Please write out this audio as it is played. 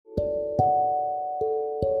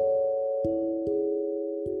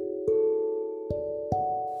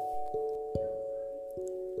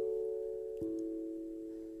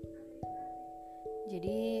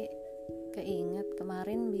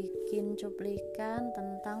diskusikan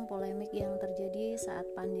tentang polemik yang terjadi saat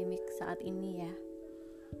pandemik saat ini ya.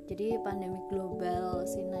 Jadi pandemik global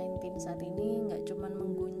C'19 saat ini gak cuma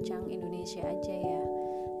mengguncang Indonesia aja ya,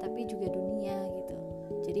 tapi juga dunia gitu.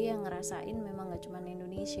 Jadi yang ngerasain memang gak cuma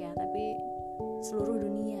Indonesia, tapi seluruh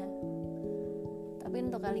dunia. Tapi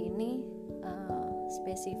untuk kali ini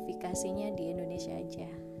spesifikasinya di Indonesia aja.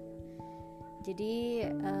 Jadi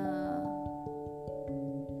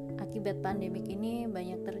akibat pandemik ini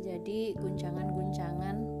banyak terjadi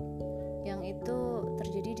guncangan-guncangan yang itu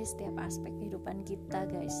terjadi di setiap aspek kehidupan kita,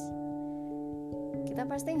 guys. Kita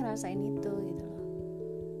pasti ngerasain itu gitu loh.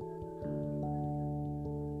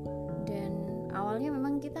 Dan awalnya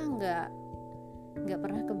memang kita nggak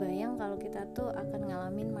pernah kebayang kalau kita tuh akan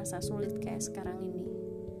ngalamin masa sulit kayak sekarang ini.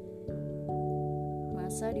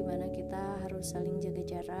 Masa dimana kita harus saling jaga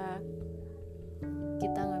jarak,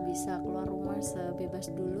 kita nggak bisa keluar rumah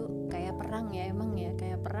sebebas dulu, kayak perang ya, emang ya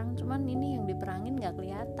kayak perang, cuman ini yang diperangin nggak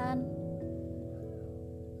kelihatan,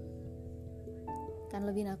 kan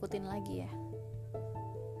lebih nakutin lagi ya.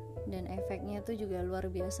 Dan efeknya tuh juga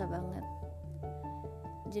luar biasa banget.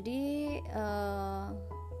 Jadi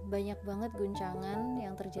banyak banget guncangan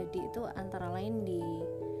yang terjadi itu, antara lain di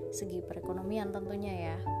segi perekonomian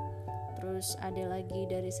tentunya ya. Terus ada lagi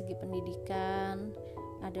dari segi pendidikan,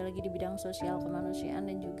 ada lagi di bidang sosial kemanusiaan,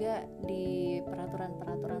 dan juga di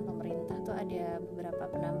peraturan-peraturan pemerintah tuh ada beberapa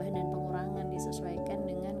penambahan dan pengurangan disesuaikan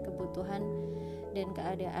dengan kebutuhan dan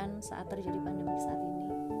keadaan saat terjadi pandemi saat ini.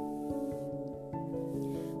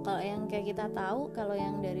 Kalau yang kayak kita tahu, kalau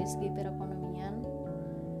yang dari segi perekonomian,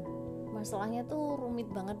 masalahnya tuh rumit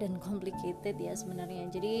banget dan complicated ya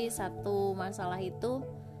sebenarnya. Jadi satu masalah itu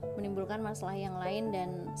menimbulkan masalah yang lain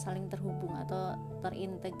dan saling terhubung atau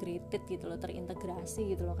terintegrated gitu loh,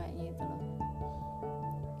 terintegrasi gitu loh kayaknya itu loh.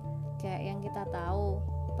 Kayak yang kita tahu,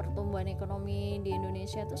 pertumbuhan ekonomi di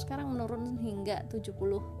Indonesia tuh sekarang menurun hingga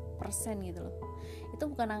 70% gitu loh. Itu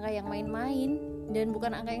bukan angka yang main-main dan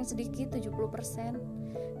bukan angka yang sedikit. 70%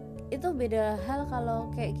 itu beda hal kalau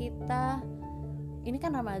kayak kita, ini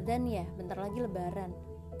kan Ramadan ya, bentar lagi Lebaran,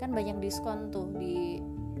 kan banyak diskon tuh di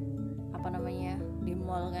di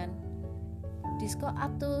mall kan, diskon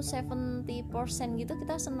up to 70% gitu,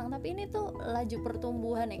 kita senang. Tapi ini tuh laju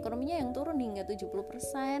pertumbuhan ekonominya yang turun hingga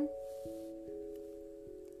 70%.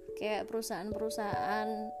 Kayak perusahaan-perusahaan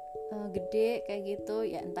gede kayak gitu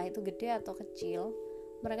ya, entah itu gede atau kecil,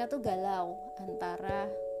 mereka tuh galau antara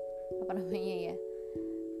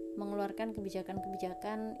mengeluarkan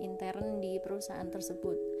kebijakan-kebijakan intern di perusahaan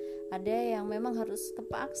tersebut. Ada yang memang harus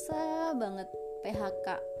kepaksa banget PHK,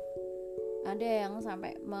 ada yang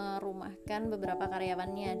sampai merumahkan beberapa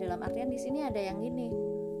karyawannya. Dalam artian di sini ada yang gini,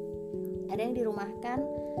 ada yang dirumahkan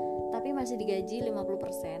tapi masih digaji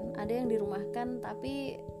 50%, ada yang dirumahkan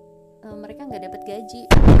tapi mereka nggak dapat gaji.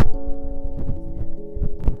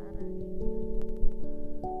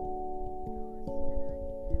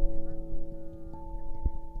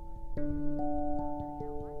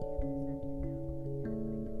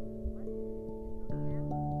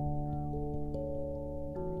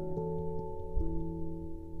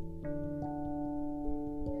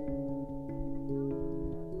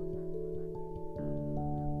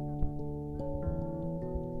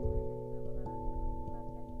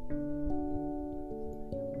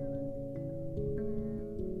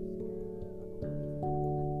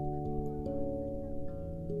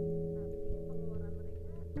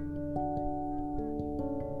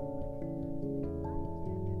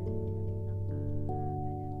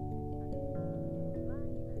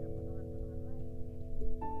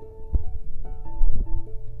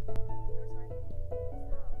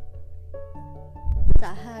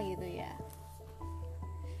 Usaha gitu ya,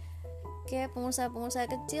 kayak pengusaha-pengusaha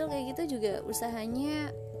kecil kayak gitu juga usahanya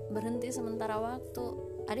berhenti sementara waktu.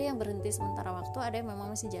 Ada yang berhenti sementara waktu, ada yang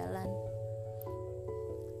memang masih jalan.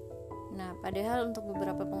 Nah, padahal untuk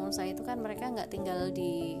beberapa pengusaha itu kan mereka nggak tinggal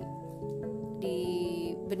di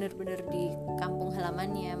bener-bener di kampung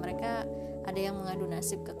halamannya. Mereka ada yang mengadu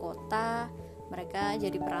nasib ke kota, mereka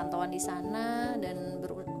jadi perantauan di sana dan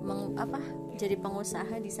jadi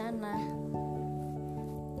pengusaha di sana.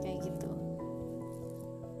 Kayak gitu.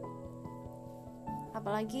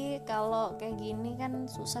 Apalagi kalau kayak gini kan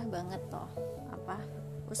susah banget toh.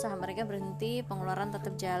 Usaha mereka berhenti, pengeluaran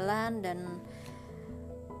tetap jalan, dan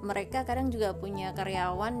mereka kadang juga punya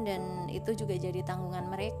karyawan, dan itu juga jadi tanggungan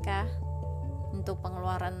mereka untuk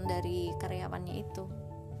pengeluaran dari karyawannya itu.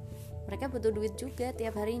 Mereka butuh duit juga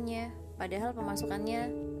tiap harinya, padahal pemasukannya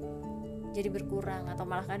jadi berkurang atau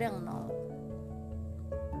malah kadang nol.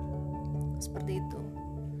 Seperti itu.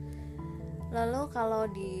 Lalu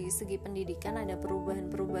kalau di segi pendidikan ada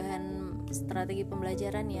perubahan strategi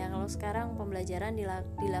pembelajaran ya. Kalau sekarang pembelajaran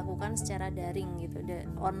dilakukan secara daring gitu,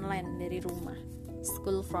 online dari rumah,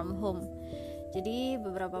 school from home. Jadi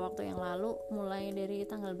beberapa waktu yang lalu, mulai dari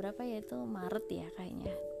tanggal berapa ya, itu Maret ya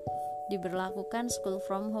kayaknya, diberlakukan school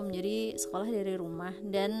from home, jadi sekolah dari rumah.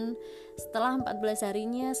 Dan setelah 14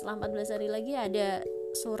 hari lagi ada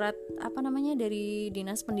surat dari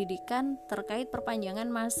Dinas Pendidikan terkait perpanjangan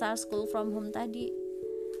masa school from home tadi.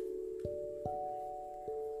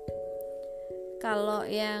 Kalau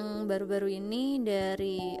yang baru-baru ini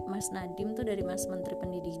dari Mas Nadiem tuh, dari Mas Menteri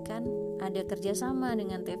Pendidikan, ada kerjasama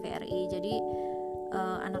dengan TVRI. Jadi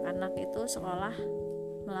anak-anak itu sekolah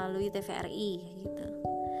melalui TVRI gitu.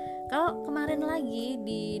 Kalau kemarin lagi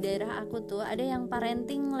di daerah aku tuh ada yang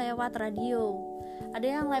parenting lewat radio, ada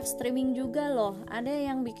yang live streaming juga loh, ada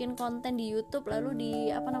yang bikin konten di YouTube lalu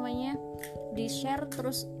di share,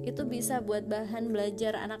 terus itu bisa buat bahan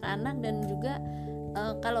belajar anak-anak. Dan juga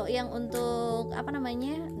kalau yang untuk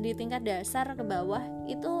di tingkat dasar ke bawah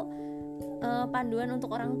itu panduan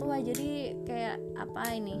untuk orang tua. Jadi kayak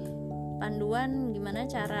panduan gimana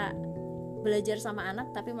cara belajar sama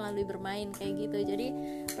anak tapi melalui bermain kayak gitu. Jadi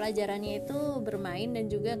pelajarannya itu bermain dan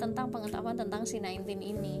juga tentang pengetahuan tentang C'19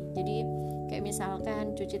 ini. Jadi kayak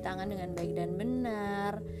misalkan cuci tangan dengan baik dan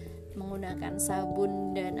benar, menggunakan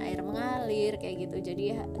sabun dan air mengalir kayak gitu.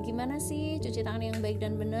 Jadi gimana sih cuci tangan yang baik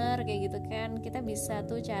dan benar kayak gitu kan. Kita bisa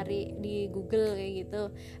tuh cari di Google kayak gitu,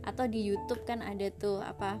 atau di YouTube kan ada tuh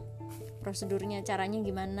prosedurnya, caranya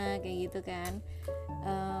gimana kayak gitu kan.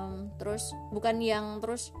 Terus bukan yang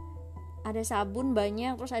terus ada sabun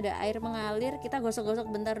banyak terus ada air mengalir, kita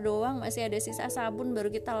gosok-gosok bentar doang masih ada sisa sabun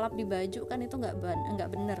baru kita lap di baju, kan itu nggak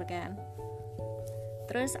bener kan.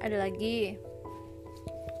 Terus ada lagi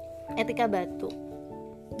etika batuk.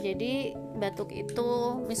 Jadi batuk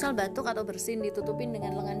itu, misal batuk atau bersin ditutupin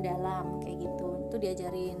dengan lengan dalam kayak gitu, itu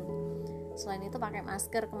diajarin. Selain itu pakai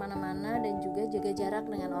masker kemana-mana dan juga jaga jarak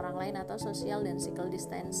dengan orang lain atau social dan physical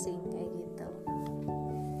distancing kayak gitu.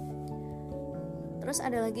 Terus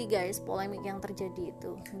ada lagi guys, polemik yang terjadi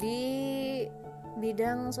itu di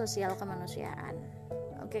bidang sosial kemanusiaan.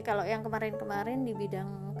 Oke, kalau yang kemarin di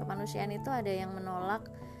bidang kemanusiaan itu ada yang menolak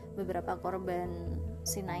beberapa korban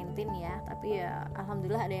C'19 ya, tapi ya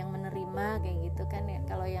alhamdulillah ada yang menerima kayak gitu kan ya.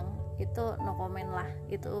 Kalau yang itu no comment lah,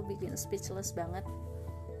 itu bikin speechless banget.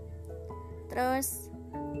 Terus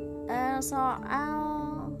soal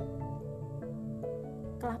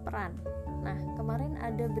kelaparan. Nah, kemarin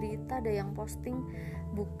ada berita, ada yang posting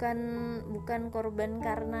bukan korban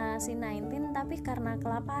karena C'19 tapi karena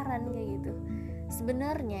kelaparan kayak gitu.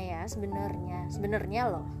 Sebenarnya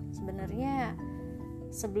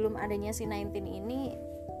sebelum adanya C'19 ini,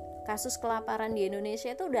 kasus kelaparan di Indonesia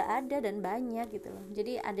itu udah ada dan banyak gitu loh.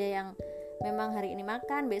 Jadi ada yang memang hari ini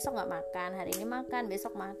makan, besok nggak makan, hari ini makan,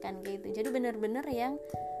 besok makan kayak gitu. Jadi benar-benar yang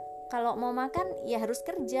kalau mau makan ya harus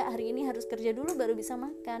kerja, hari ini harus kerja dulu baru bisa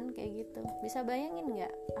makan kayak gitu. Bisa bayangin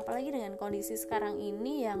nggak? Apalagi dengan kondisi sekarang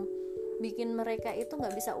ini yang bikin mereka itu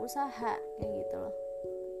nggak bisa usaha kayak gitu loh.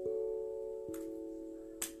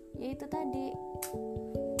 Ya itu tadi,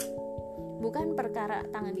 bukan perkara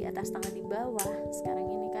tangan di atas tangan di bawah sekarang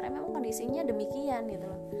ini, karena memang kondisinya demikian gitu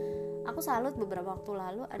loh. Aku salut beberapa waktu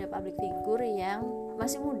lalu ada public figure yang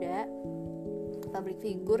masih muda, public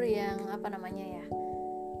figure yang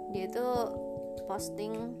dia itu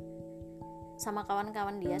posting sama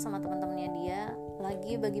kawan-kawan dia, sama teman-temannya dia,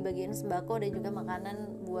 lagi bagi-bagiin sembako dan juga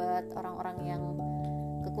makanan buat orang-orang yang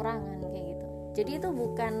kekurangan kayak gitu. Jadi itu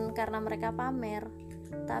bukan karena mereka pamer,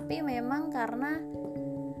 tapi memang karena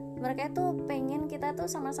mereka tuh pengen kita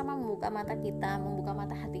tuh sama-sama membuka mata kita, membuka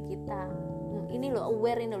mata hati kita. Ini loh,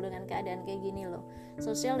 aware ini loh dengan keadaan kayak gini loh.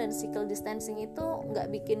 Social dan physical distancing itu nggak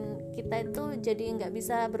bikin kita itu jadi nggak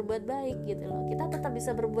bisa berbuat baik gitu loh. Kita tetap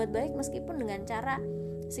bisa berbuat baik meskipun dengan cara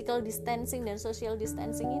physical distancing dan social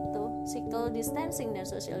distancing itu. Physical distancing dan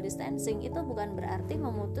social distancing itu bukan berarti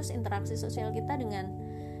memutus interaksi sosial kita dengan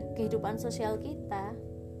kehidupan sosial kita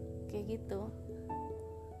kayak gitu.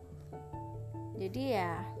 Jadi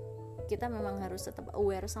ya kita memang harus tetap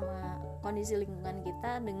aware sama kondisi lingkungan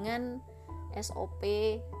kita dengan SOP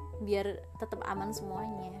biar tetap aman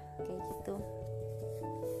semuanya kayak gitu.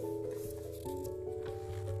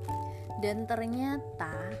 Dan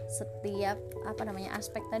ternyata setiap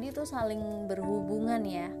aspek tadi itu saling berhubungan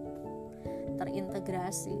ya,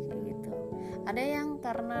 terintegrasi kayak gitu. Ada yang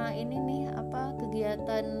karena ini nih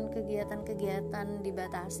kegiatan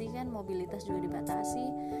dibatasi kan, mobilitas juga dibatasi,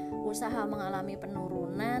 usaha mengalami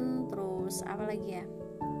penurunan, terus apa lagi ya,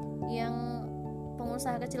 yang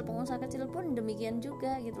pengusaha kecil pun demikian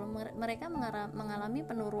juga gitu. Mereka mengalami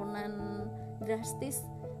penurunan drastis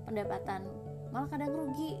pendapatan, malah kadang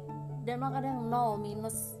rugi dan malah kadang nol,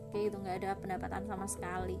 minus kayak gitu, nggak ada pendapatan sama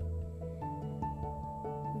sekali.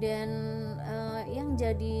 Dan yang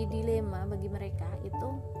jadi dilema bagi mereka itu,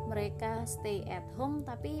 mereka stay at home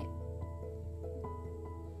tapi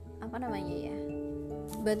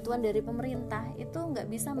bantuan dari pemerintah itu nggak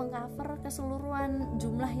bisa mengcover keseluruhan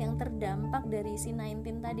jumlah yang terdampak dari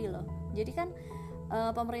C'19 tadi loh. Jadi kan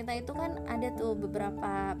pemerintah itu kan ada tuh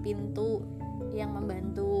beberapa pintu yang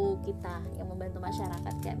membantu kita, yang membantu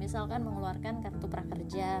masyarakat, kayak misalkan mengeluarkan kartu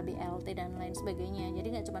prakerja, BLT dan lain sebagainya. Jadi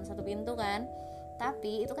nggak cuma satu pintu kan,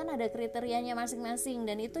 tapi itu kan ada kriterianya masing-masing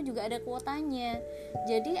dan itu juga ada kuotanya.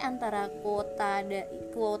 Jadi antara kuota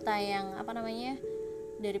yang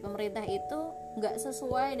dari pemerintah itu nggak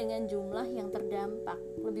sesuai dengan jumlah yang terdampak,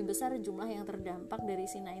 lebih besar jumlah yang terdampak dari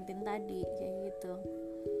C'19 tadi kayak gitu.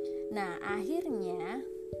 Nah akhirnya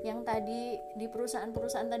yang tadi di perusahaan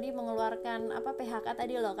tadi mengeluarkan PHK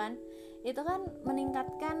tadi loh kan, itu kan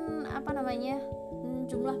meningkatkan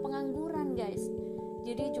jumlah pengangguran guys.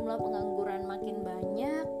 Jadi jumlah pengangguran makin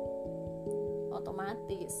banyak,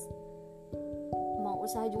 otomatis mau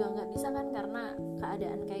usaha juga nggak bisa kan, karena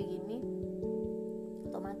keadaan kayak gini.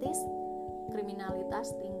 Otomatis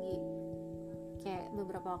kriminalitas tinggi. Kayak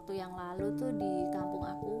beberapa waktu yang lalu tuh di kampung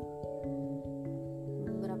aku,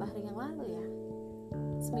 beberapa hari yang lalu ya,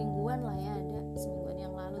 semingguan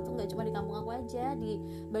yang lalu tuh, nggak cuma di kampung aku aja, di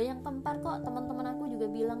banyak tempat kok. Teman-teman aku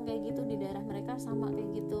juga bilang kayak gitu, di daerah mereka sama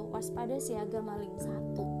kayak gitu, waspada siaga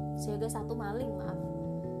satu maling.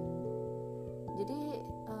 Jadi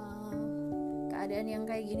keadaan yang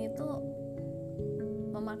kayak gini tuh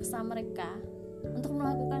memaksa mereka untuk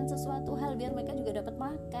melakukan sesuatu hal biar mereka juga dapat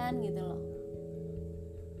makan gitu loh.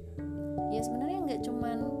 Ya sebenarnya nggak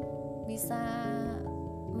cuman bisa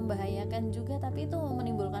membahayakan juga, tapi itu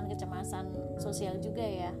menimbulkan kecemasan sosial juga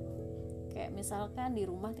ya. Kayak misalkan di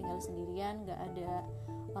rumah tinggal sendirian, nggak ada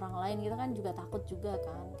orang lain gitu kan, juga takut juga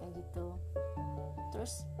kan kayak gitu.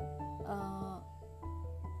 Terus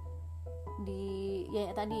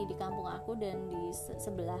tadi di kampung aku dan di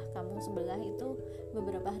kampung sebelah itu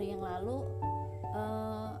beberapa hari yang lalu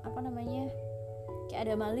kayak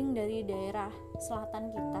ada maling dari daerah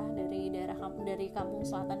selatan kita, dari kampung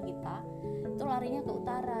selatan kita itu larinya ke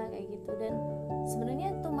utara kayak gitu. Dan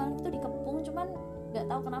sebenarnya tuh maling itu dikepung, cuman nggak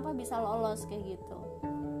tahu kenapa bisa lolos kayak gitu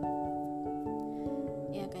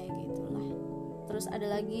ya, kayak gitulah. Terus ada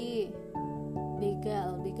lagi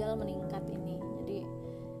begal meningkat ini. Jadi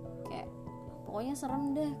kayak pokoknya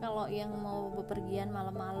serem deh kalau yang mau bepergian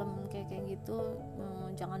malam-malam kayak gitu.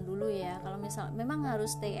 Jangan dulu ya, kalau misal memang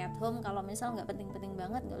harus stay at home, kalau misal nggak penting-penting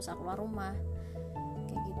banget nggak usah keluar rumah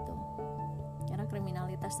kayak gitu, karena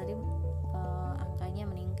kriminalitas tadi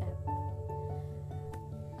angkanya meningkat.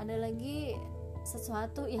 Ada lagi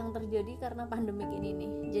sesuatu yang terjadi karena pandemik ini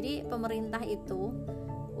nih. Jadi pemerintah itu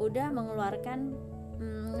udah mengeluarkan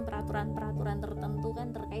peraturan-peraturan tertentu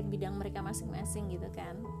kan terkait bidang mereka masing-masing gitu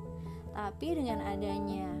kan. Tapi dengan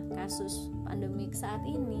adanya kasus pandemik saat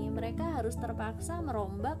ini, mereka harus terpaksa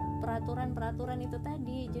merombak peraturan-peraturan itu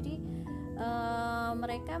tadi. Jadi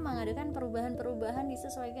mereka mengadakan perubahan-perubahan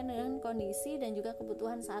disesuaikan dengan kondisi dan juga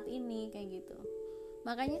kebutuhan saat ini kayak gitu.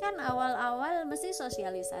 Makanya kan awal-awal mesti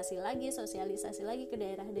sosialisasi lagi ke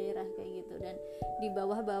daerah-daerah kayak gitu. Dan di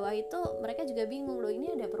bawah-bawah itu mereka juga bingung, loh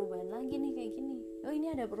ini ada perubahan lagi nih kayak gini, oh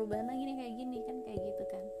ini ada perubahan lagi nih kayak gini kan, kayak gitu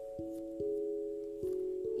kan.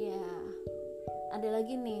 Ya ada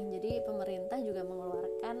lagi nih, jadi pemerintah juga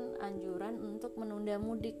mengeluarkan anjuran untuk menunda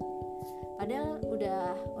mudik. Padahal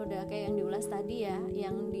udah kayak yang diulas tadi ya,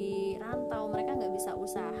 yang di rantau mereka nggak bisa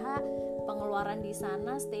usaha, pengeluaran di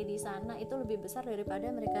sana, stay di sana itu lebih besar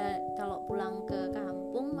daripada mereka kalau pulang ke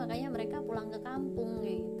kampung. Makanya mereka pulang ke kampung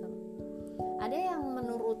kayak gitu. Ada yang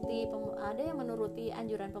menuruti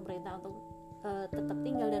anjuran pemerintah untuk tetap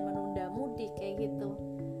tinggal dan menunda mudik kayak gitu.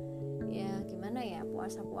 Ya gimana ya,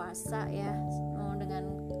 puasa ya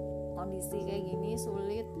dengan kondisi kayak gini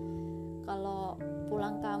sulit. Kalau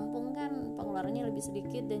pulang kampung kan pengeluarannya lebih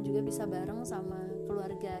sedikit dan juga bisa bareng sama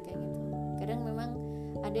keluarga kayak gitu. Kadang memang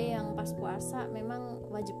ada yang pas puasa memang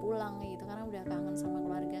wajib pulang kayak gitu karena udah kangen sama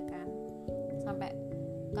keluarga kan, sampai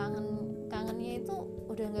kangennya itu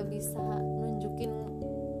udah nggak bisa nunjukin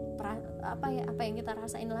apa yang kita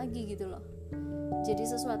rasain lagi gitu loh. Jadi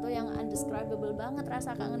sesuatu yang undescribable banget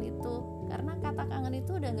rasa kangen itu, karena kata kangen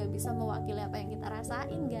itu udah nggak bisa mewakili apa yang kita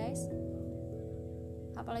rasain guys.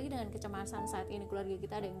 Apalagi dengan kecemasan saat ini, keluarga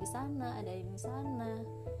kita ada yang di sana, ada yang di sana,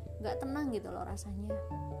 nggak tenang gitu loh rasanya.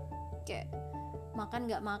 Kayak makan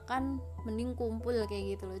nggak makan mending kumpul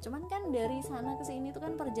kayak gitu loh. Cuman kan dari sana ke sini tuh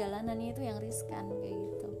kan perjalanannya itu yang riskan kayak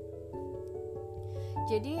gitu.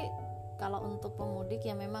 Jadi kalau untuk pemudik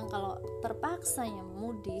ya memang kalau terpaksanya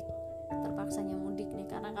mudik nih,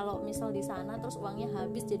 karena kalau misal di sana terus uangnya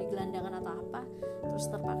habis jadi gelandangan atau apa, terus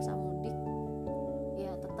terpaksa mudik,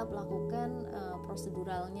 ya tetap lakukan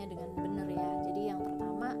proseduralnya dengan benar ya. Jadi yang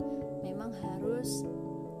pertama memang harus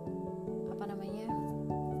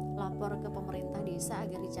lapor ke pemerintah desa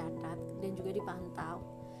agar dicatat dan juga dipantau.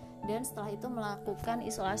 Dan setelah itu melakukan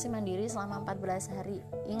isolasi mandiri selama 14 hari.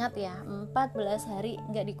 Ingat ya, 14 hari,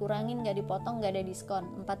 gak dikurangin, gak dipotong, gak ada diskon.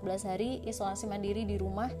 14 hari isolasi mandiri di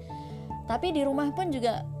rumah. Tapi di rumah pun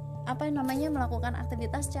juga melakukan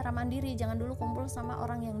aktivitas secara mandiri. Jangan dulu kumpul sama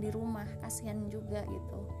orang yang di rumah, kasihan juga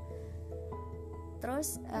gitu.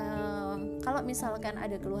 Terus kalau misalkan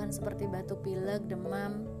ada keluhan seperti batuk pilek,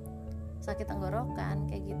 demam, sakit tenggorokan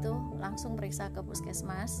kayak gitu, langsung periksa ke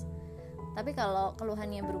puskesmas. Tapi kalau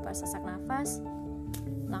keluhannya berupa sesak nafas,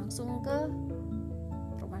 langsung ke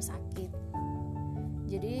rumah sakit.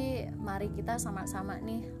 Jadi mari kita sama-sama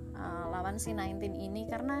nih lawan C'19 ini,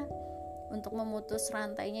 karena untuk memutus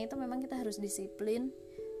rantainya itu memang kita harus disiplin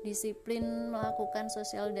melakukan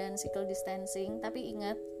social dan physical distancing. Tapi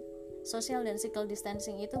ingat, social dan physical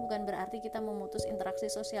distancing itu bukan berarti kita memutus interaksi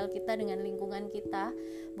sosial kita dengan lingkungan kita,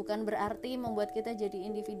 bukan berarti membuat kita jadi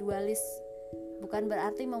individualis, bukan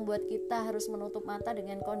berarti membuat kita harus menutup mata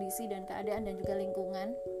dengan kondisi dan keadaan dan juga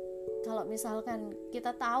lingkungan. Kalau misalkan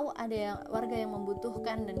kita tahu ada warga yang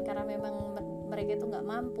membutuhkan dan karena memang mereka itu nggak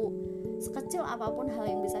mampu, sekecil apapun hal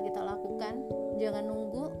yang bisa kita lakukan, jangan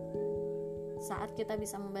nunggu. Saat kita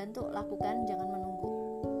bisa membantu, lakukan, jangan menunggu.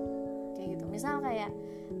 Kayak gitu. Misal kayak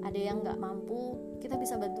ada yang nggak mampu, kita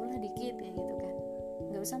bisa bantulah dikit kayak gitu kan.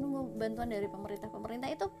 Nggak usah nunggu bantuan dari pemerintah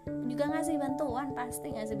itu juga ngasih bantuan,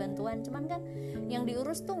 pasti ngasih bantuan. Cuman kan yang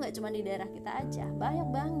diurus tuh nggak cuma di daerah kita aja, banyak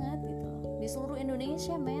banget gitu loh, di seluruh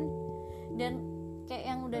Indonesia men. Dan kayak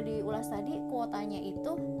yang udah diulas tadi, kuotanya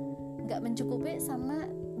itu nggak mencukupi sama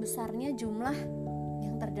besarnya jumlah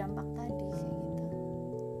yang terdampak tadi kayak gitu.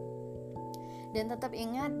 Dan tetap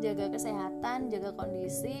ingat, jaga kesehatan, jaga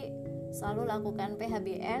kondisi, selalu lakukan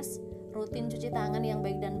PHBS, rutin cuci tangan yang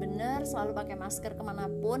baik dan benar, selalu pakai masker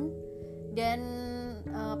kemanapun, dan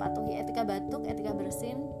patuhi etika batuk, etika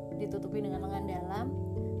bersin, ditutupi dengan lengan dalam,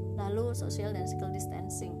 lalu social dan physical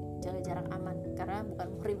distancing, jaga jarak aman, karena bukan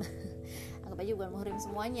muhrim anggap aja bukan muhrim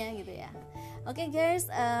semuanya gitu ya. Oke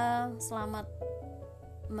guys, selamat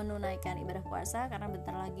menunaikan ibadah puasa, karena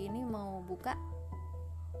bentar lagi ini mau buka.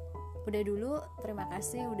 Udah dulu, terima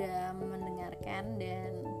kasih udah mendengarkan,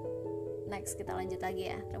 dan next kita lanjut lagi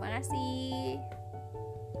ya. Terima kasih.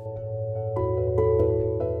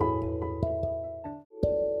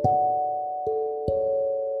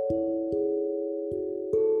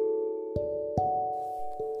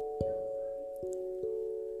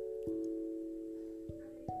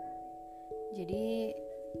 Jadi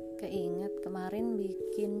keinget kemarin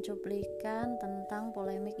bikin cuplikan tentang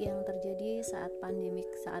polemik yang terjadi saat pandemik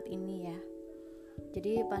saat ini ya.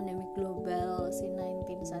 Jadi pandemik global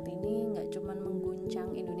C'19 saat ini gak cuma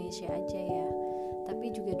mengguncang Indonesia aja ya,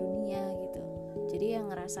 tapi juga dunia gitu. Jadi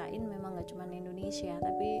yang ngerasain memang gak cuma Indonesia,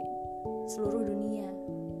 tapi seluruh dunia.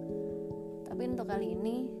 Tapi untuk kali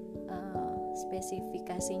ini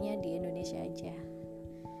spesifikasinya di Indonesia aja.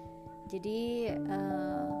 Jadi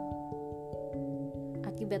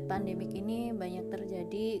akibat pandemik ini banyak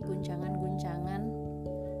terjadi guncangan-guncangan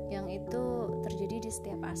yang itu terjadi di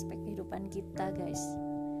setiap aspek kehidupan kita guys.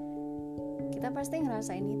 Kita pasti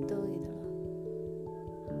ngerasain itu gitu loh.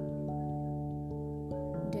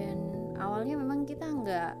 Dan awalnya memang kita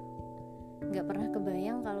nggak pernah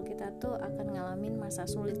kebayang kalau kita tuh akan ngalamin masa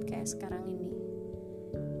sulit kayak sekarang ini.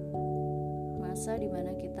 Masa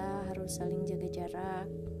dimana kita harus saling jaga jarak,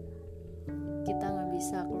 kita nggak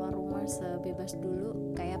bisa keluar rumah sebebas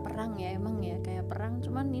dulu, kayak perang ya, emang ya kayak perang,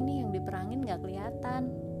 cuman ini yang diperangin nggak kelihatan,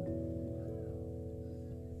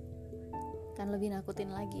 kan lebih nakutin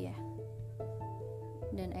lagi ya.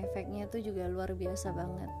 Dan efeknya tuh juga luar biasa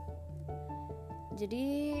banget. Jadi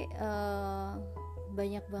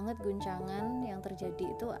banyak banget guncangan yang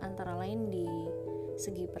terjadi itu, antara lain di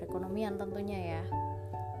segi perekonomian tentunya ya.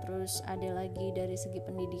 Terus ada lagi dari segi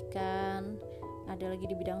pendidikan, ada lagi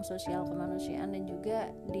di bidang sosial kemanusiaan, dan juga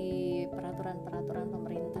di peraturan-peraturan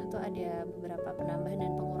pemerintah tuh ada beberapa penambahan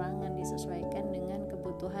dan pengurangan disesuaikan dengan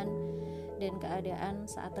kebutuhan dan keadaan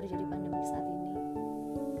saat terjadi pandemik saat ini.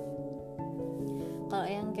 Kalau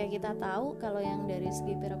yang kayak kita tahu, kalau yang dari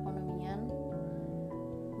segi perekonomian,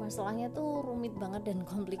 masalahnya tuh rumit banget dan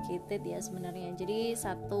complicated ya sebenarnya. Jadi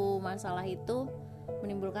satu masalah itu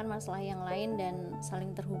menimbulkan masalah yang lain dan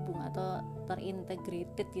saling terhubung atau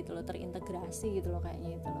terintegrated gitu loh, terintegrasi gitu loh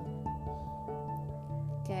kayaknya itu loh.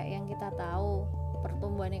 Kayak yang kita tahu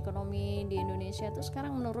pertumbuhan ekonomi di Indonesia tuh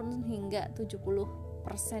sekarang menurun hingga 70%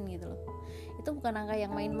 gitu loh. Itu bukan angka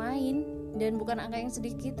yang main-main dan bukan angka yang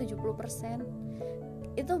sedikit.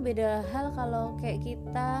 70% itu beda hal kalau kayak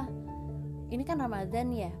kita, ini kan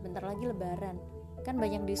Ramadan ya, bentar lagi Lebaran, kan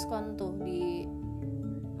banyak diskon tuh di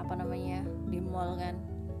di mall kan,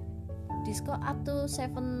 diskon up to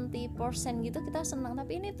 70% gitu, kita senang.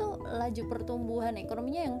 Tapi ini tuh laju pertumbuhan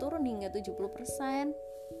ekonominya yang turun hingga 70%.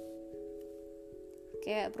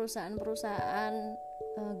 Kayak perusahaan-perusahaan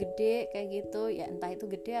gede kayak gitu ya, entah itu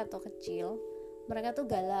gede atau kecil, mereka tuh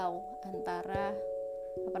galau antara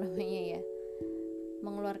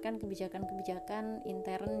mengeluarkan kebijakan-kebijakan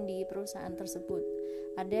intern di perusahaan tersebut.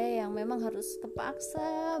 Ada yang memang harus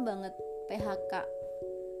terpaksa banget PHK,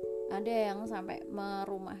 ada yang sampai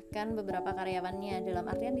merumahkan beberapa karyawannya. Dalam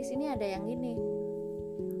artian di sini ada yang gini,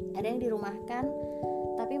 ada yang dirumahkan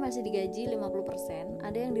tapi masih digaji 50%,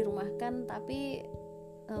 ada yang dirumahkan tapi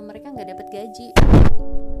mereka nggak dapat gaji.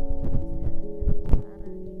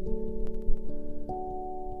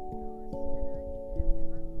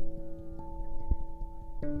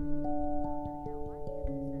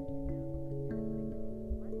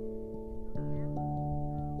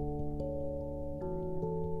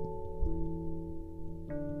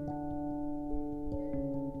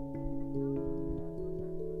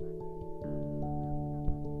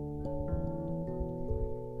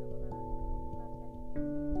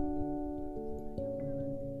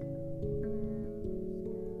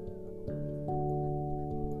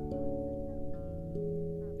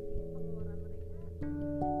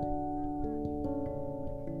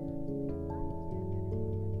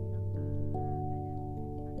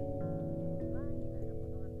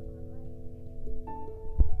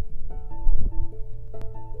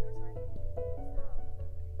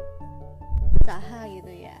 Usaha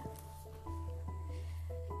gitu ya.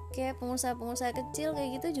 Kayak pengusaha-pengusaha kecil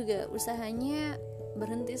kayak gitu juga usahanya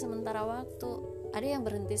berhenti sementara waktu. Ada yang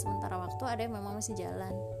berhenti sementara waktu, ada yang memang masih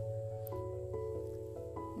jalan.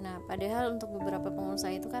 Nah, padahal untuk beberapa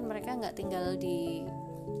pengusaha itu kan mereka nggak tinggal di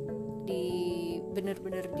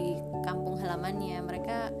bener-bener di kampung halamannya.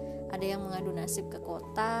 Mereka ada yang mengadu nasib ke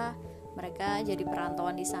kota, mereka jadi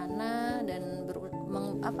perantauan di sana dan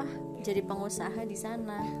jadi pengusaha di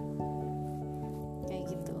sana. Kayak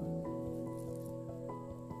gitu.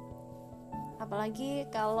 Apalagi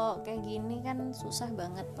kalau kayak gini kan susah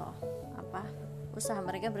banget toh. Usaha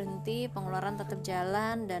mereka berhenti, pengeluaran tetap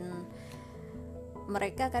jalan, dan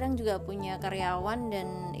mereka kadang juga punya karyawan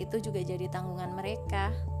dan itu juga jadi tanggungan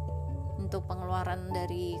mereka untuk pengeluaran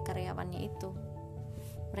dari karyawannya itu.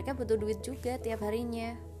 Mereka butuh duit juga tiap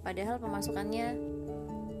harinya, padahal pemasukannya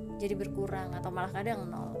jadi berkurang atau malah kadang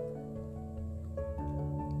nol.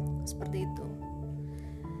 Seperti itu.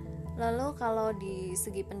 Lalu kalau di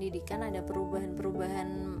segi pendidikan ada perubahan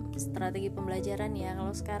strategi pembelajaran ya. Kalau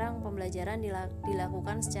sekarang pembelajaran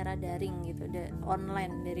dilakukan secara daring gitu,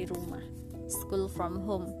 online dari rumah, school from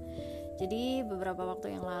home. Jadi beberapa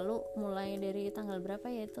waktu yang lalu, mulai dari tanggal berapa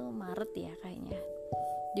ya, itu Maret ya kayaknya,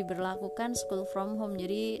 diberlakukan school from home,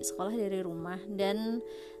 jadi sekolah dari rumah. Dan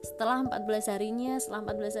setelah 14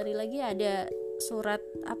 hari lagi ada surat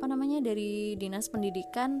dari Dinas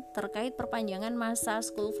Pendidikan terkait perpanjangan masa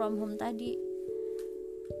school from home tadi.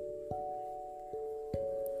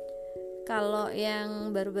 Kalau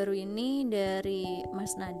yang baru-baru ini dari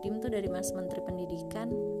Mas Nadiem tuh, dari Mas Menteri Pendidikan,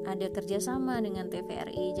 ada kerjasama dengan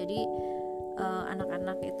TVRI. Jadi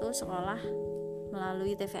anak-anak itu sekolah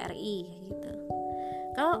melalui TVRI gitu.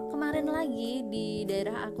 Kalau kemarin lagi di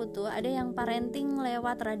daerah aku tuh ada yang parenting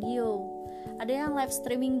lewat radio, ada yang live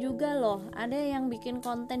streaming juga loh, ada yang bikin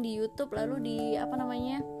konten di YouTube lalu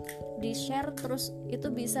di share, terus itu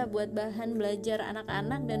bisa buat bahan belajar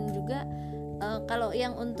anak-anak. Dan juga kalau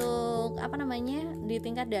yang untuk di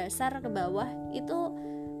tingkat dasar ke bawah itu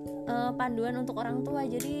panduan untuk orang tua.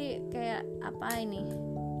 Jadi kayak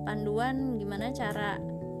panduan gimana cara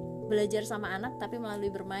belajar sama anak tapi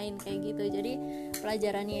melalui bermain kayak gitu. Jadi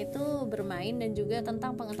pelajarannya itu bermain dan juga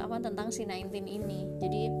tentang pengetahuan tentang C'19 ini.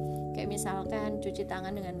 Jadi kayak misalkan cuci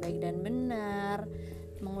tangan dengan baik dan benar,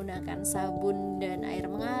 menggunakan sabun dan air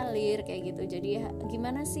mengalir kayak gitu. Jadi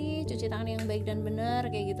gimana sih cuci tangan yang baik dan benar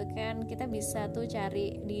kayak gitu kan. Kita bisa tuh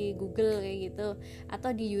cari di Google kayak gitu, atau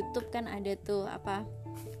di YouTube kan ada tuh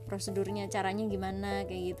prosedurnya, caranya gimana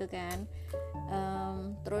kayak gitu kan.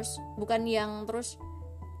 Terus bukan yang terus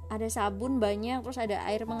ada sabun banyak terus ada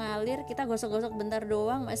air mengalir, kita gosok-gosok bentar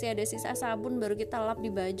doang masih ada sisa sabun baru kita lap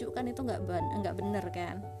di baju, kan itu nggak bener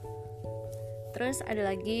kan. Terus ada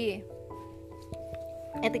lagi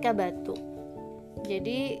etika batuk.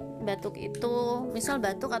 Jadi batuk itu, misal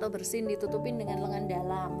batuk atau bersin ditutupin dengan lengan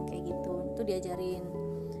dalam kayak gitu, itu diajarin.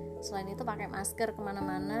 Selain itu pakai masker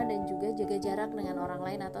kemana-mana dan juga jaga jarak dengan orang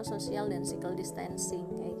lain atau social dan physical distancing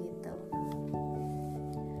kayak gitu.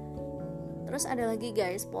 Terus ada lagi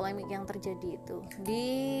guys, polemik yang terjadi itu di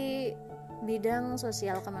bidang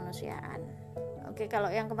sosial kemanusiaan. Oke, kalau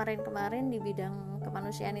yang kemarin-kemarin di bidang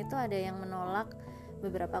kemanusiaan itu ada yang menolak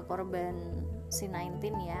beberapa korban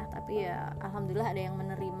C'19 ya, tapi ya alhamdulillah ada yang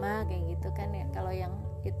menerima kayak gitu kan ya. Kalau yang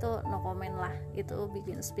itu no comment lah, itu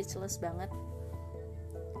bikin speechless banget.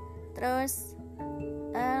 Terus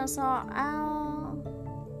soal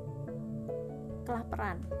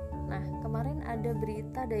kelaparan. Nah, kemarin ada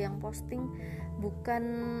berita, ada yang posting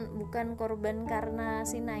bukan korban karena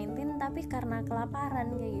C'19 tapi karena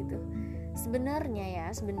kelaparan kayak gitu. Sebenarnya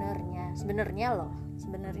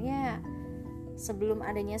sebelum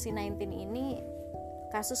adanya C'19 ini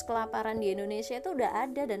kasus kelaparan di Indonesia itu udah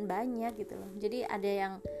ada dan banyak gitu loh. Jadi ada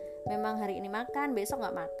yang memang hari ini makan, besok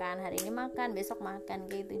nggak makan, hari ini makan, besok makan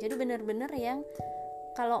kayak gitu. Jadi benar-benar yang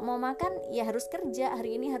kalau mau makan ya harus kerja,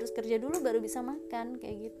 hari ini harus kerja dulu baru bisa makan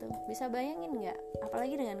kayak gitu. Bisa bayangin nggak?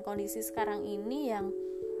 Apalagi dengan kondisi sekarang ini yang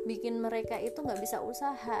bikin mereka itu nggak bisa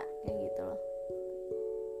usaha kayak gitu loh.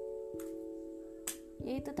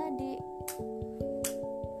 Ya itu tadi,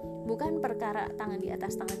 bukan perkara tangan di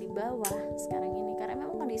atas tangan di bawah sekarang ini, karena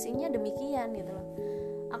memang kondisinya demikian gitu loh.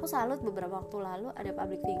 Aku salut beberapa waktu lalu ada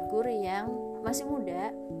public figure yang masih muda,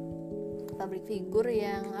 public figure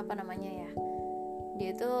yang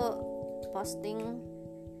dia itu posting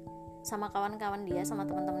sama kawan-kawan dia, sama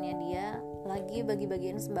teman-temannya dia lagi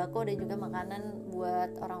bagi-bagiin sembako dan juga makanan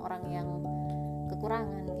buat orang-orang yang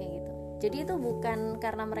kekurangan kayak gitu. Jadi itu bukan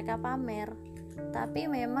karena mereka pamer, tapi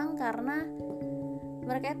memang karena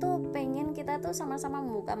mereka itu pengen kita tuh sama-sama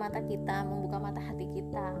membuka mata kita, membuka mata hati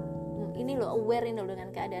kita. Ini loh, aware ini loh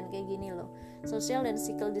dengan keadaan kayak gini loh. Social dan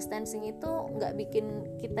physical distancing itu nggak bikin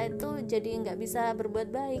kita itu jadi nggak bisa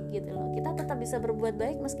berbuat baik gitu loh. Kita tetap bisa berbuat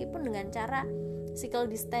baik meskipun dengan cara physical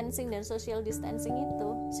distancing dan social distancing itu.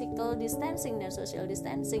 Physical distancing dan social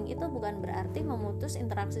distancing itu bukan berarti memutus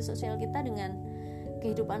interaksi sosial kita dengan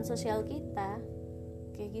kehidupan sosial kita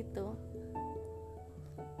kayak gitu.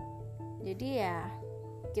 Jadi ya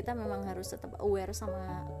kita memang harus tetap aware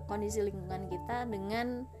sama kondisi lingkungan kita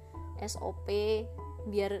dengan SOP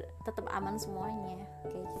biar tetap aman semuanya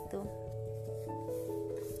kayak gitu.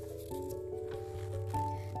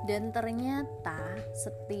 Dan ternyata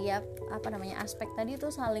setiap aspek tadi itu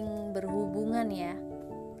saling berhubungan ya,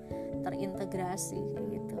 terintegrasi kayak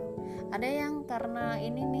gitu. Ada yang karena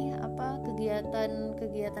ini nih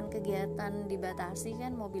kegiatan dibatasi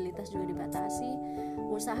kan, mobilitas juga dibatasi,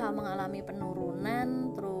 usaha mengalami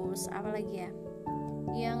penurunan, terus apalagi ya,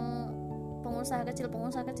 yang pengusaha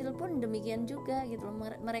kecil pun demikian juga gitu loh.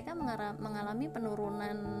 Mereka mengalami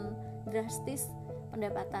penurunan drastis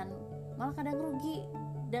pendapatan, malah kadang rugi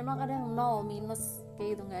dan malah kadang nol, minus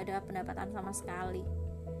kayak gitu, nggak ada pendapatan sama sekali.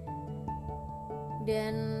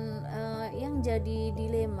 Dan yang jadi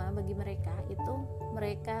dilema bagi mereka itu,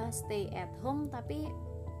 mereka stay at home tapi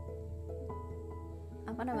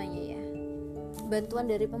bantuan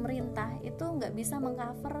dari pemerintah itu nggak bisa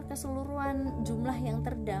mengcover keseluruhan jumlah yang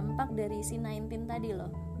terdampak dari C'19 tadi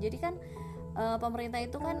loh. Jadi kan pemerintah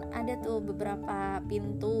itu kan ada tuh beberapa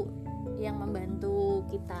pintu yang membantu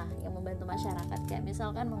kita, yang membantu masyarakat, kayak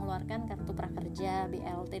misalkan mengeluarkan kartu prakerja,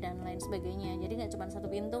 BLT dan lain sebagainya. Jadi nggak cuma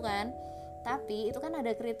satu pintu kan, tapi itu kan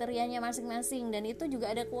ada kriterianya masing-masing dan itu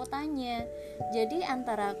juga ada kuotanya. Jadi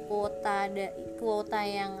antara kuota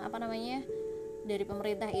yang dari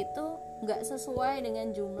pemerintah itu nggak sesuai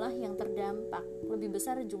dengan jumlah yang terdampak, lebih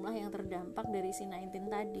besar jumlah yang terdampak dari C'19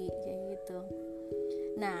 tadi kayak gitu.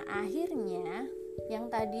 Nah akhirnya yang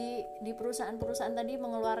tadi di perusahaan-perusahaan tadi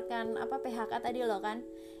mengeluarkan PHK tadi loh kan,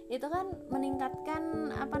 itu kan meningkatkan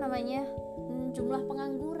jumlah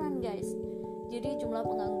pengangguran guys. Jadi jumlah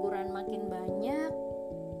pengangguran makin banyak,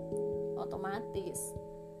 otomatis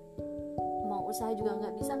mau usaha juga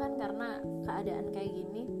nggak bisa kan, karena keadaan kayak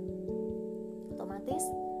gini. Otomatis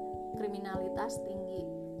kriminalitas tinggi.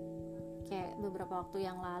 Kayak beberapa waktu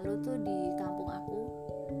yang lalu tuh di kampung aku,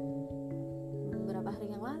 beberapa hari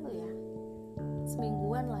yang lalu ya,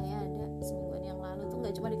 semingguan yang lalu tuh,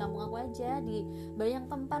 nggak cuma di kampung aku aja, di banyak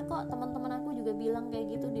tempat kok teman-teman aku juga bilang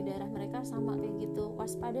kayak gitu, di daerah mereka sama kayak gitu,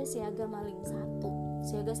 waspada siaga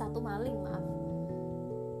satu maling maaf.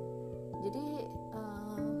 Jadi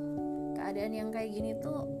keadaan yang kayak gini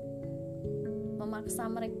tuh memaksa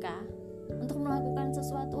mereka untuk melakukan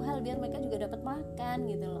sesuatu hal biar mereka juga dapat makan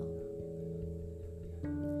gitu loh.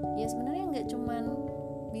 ya sebenarnya nggak cuman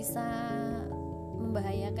bisa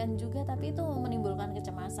membahayakan juga, tapi itu menimbulkan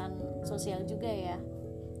kecemasan sosial juga ya.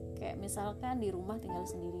 Kayak misalkan di rumah tinggal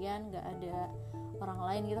sendirian, nggak ada orang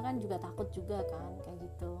lain gitu kan, juga takut juga kan kayak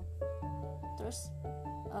gitu. Terus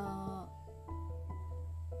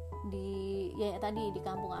tadi di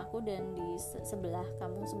kampung aku dan di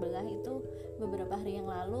kampung sebelah itu beberapa hari yang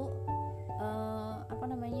lalu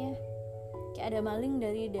kayak ada maling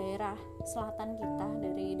dari daerah selatan kita,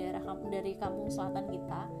 dari kampung selatan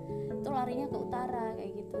kita itu larinya ke utara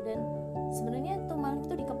kayak gitu. Dan sebenarnya tuh maling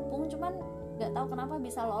itu dikepung, cuman nggak tahu kenapa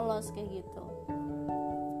bisa lolos kayak gitu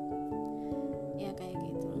ya, kayak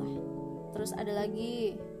gitulah. Terus ada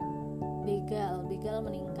lagi begal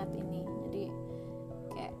meningkat ini. Jadi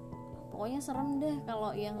kayak pokoknya serem deh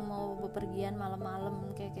kalau yang mau bepergian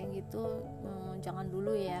malam-malam kayak gitu. Jangan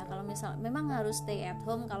dulu ya, kalau misal memang harus stay at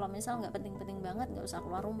home, kalau misal nggak penting-penting banget nggak usah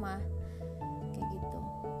keluar rumah kayak gitu,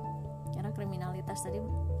 karena kriminalitas tadi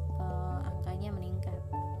angkanya meningkat.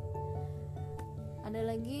 Ada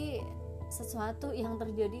lagi sesuatu yang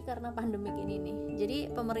terjadi karena pandemik ini nih. Jadi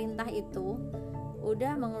pemerintah itu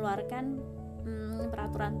udah mengeluarkan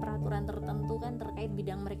peraturan-peraturan tertentu kan terkait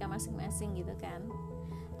bidang mereka masing-masing gitu kan.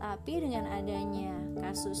 Tapi dengan adanya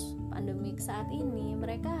kasus pandemik saat ini,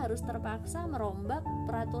 mereka harus terpaksa merombak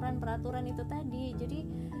peraturan-peraturan itu tadi. Jadi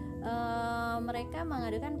mereka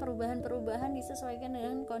mengadakan perubahan-perubahan disesuaikan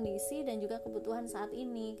dengan kondisi dan juga kebutuhan saat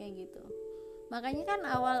ini kayak gitu. Makanya kan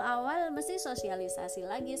awal-awal mesti sosialisasi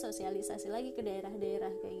lagi ke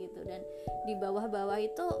daerah-daerah kayak gitu. Dan di bawah-bawah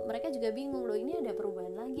itu mereka juga bingung, loh ini ada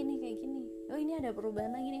perubahan lagi nih kayak gini, oh ini ada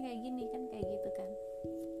perubahan lagi nih kayak gini kan, kayak gitu kan.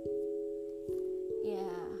 Ya,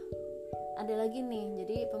 ada lagi nih,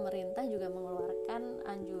 jadi pemerintah juga mengeluarkan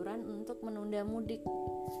anjuran untuk menunda mudik.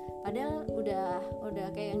 Padahal udah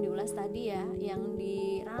kayak yang diulas tadi ya, yang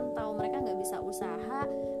di rantau mereka nggak bisa usaha,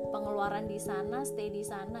 pengeluaran di sana, stay di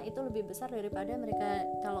sana itu lebih besar daripada mereka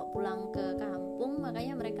kalau pulang ke kampung.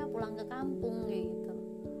 Makanya mereka pulang ke kampung kayak gitu.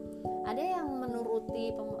 Ada yang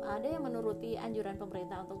menuruti anjuran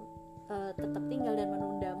pemerintah untuk tetap tinggal dan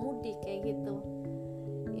menunda mudik kayak gitu.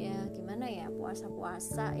 Ya gimana ya,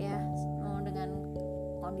 puasa ya dengan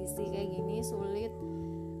kondisi kayak gini sulit.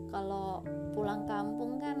 Kalau pulang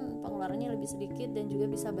kampung kan pengeluarannya lebih sedikit dan juga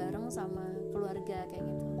bisa bareng sama keluarga kayak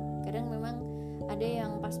gitu. Kadang memang ada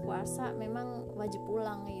yang pas puasa memang wajib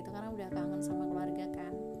pulang kayak gitu karena udah kangen sama keluarga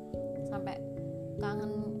kan, sampai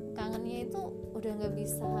kangennya itu udah nggak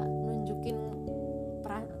bisa nunjukin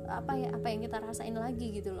apa yang kita rasain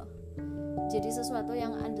lagi gitu loh. Jadi sesuatu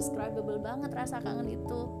yang undescribable banget rasa kangen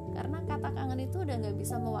itu, karena kata kangen itu udah nggak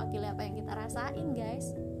bisa mewakili apa yang kita rasain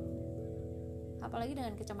guys. Apalagi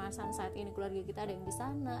dengan kecemasan saat ini, keluarga kita ada yang di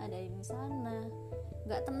sana, ada yang di sana,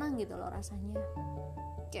 nggak tenang gitu loh rasanya.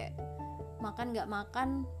 Kayak makan nggak makan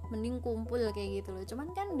mending kumpul kayak gitu loh.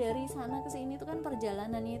 Cuman kan dari sana ke sini tuh kan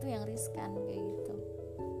perjalanannya itu yang riskan kayak gitu.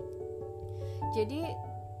 Jadi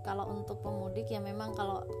kalau untuk pemudik ya memang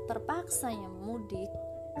kalau terpaksanya mudik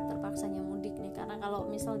nih, karena kalau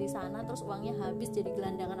misal di sana terus uangnya habis jadi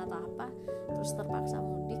gelandangan atau apa, terus terpaksa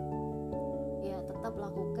mudik, ya tetap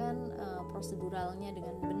lakukan proseduralnya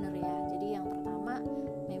dengan benar ya. Jadi yang pertama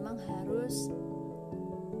memang harus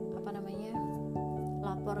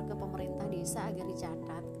lapor ke pemerintah desa agar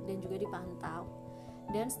dicatat dan juga dipantau.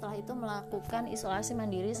 Dan setelah itu melakukan isolasi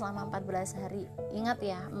mandiri selama 14 hari. Ingat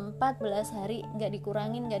ya, 14 hari, gak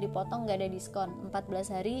dikurangin, gak dipotong, gak ada diskon.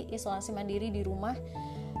 14 hari isolasi mandiri di rumah.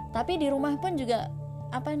 Tapi di rumah pun juga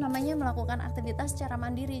melakukan aktivitas secara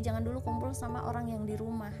mandiri. Jangan dulu kumpul sama orang yang di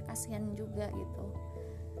rumah, kasihan juga gitu.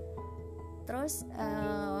 Terus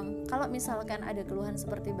kalau misalkan ada keluhan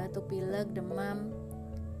seperti batuk pilek, demam,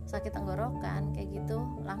 sakit tenggorokan kayak gitu,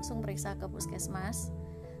 langsung periksa ke puskesmas.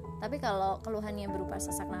 Tapi kalau keluhannya berupa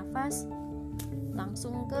sesak nafas,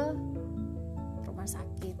 langsung ke rumah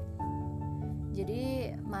sakit.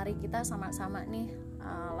 Jadi mari kita sama-sama nih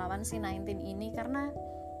lawan C'19 ini, karena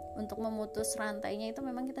untuk memutus rantainya itu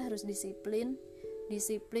memang kita harus disiplin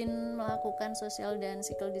melakukan social dan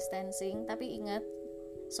physical distancing. Tapi ingat,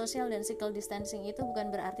 social dan physical distancing itu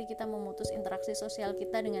bukan berarti kita memutus interaksi sosial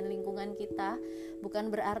kita dengan lingkungan kita,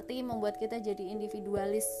 bukan berarti membuat kita jadi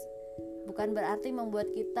individualis, bukan berarti membuat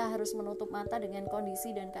kita harus menutup mata dengan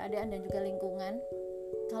kondisi dan keadaan dan juga lingkungan.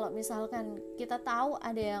 Kalau misalkan kita tahu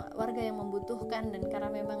ada warga yang membutuhkan dan karena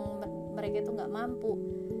memang mereka itu nggak mampu,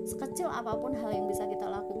 sekecil apapun hal yang bisa kita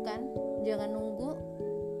lakukan, jangan nunggu.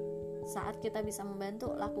 Saat kita bisa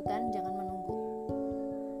membantu, lakukan, jangan menunggu.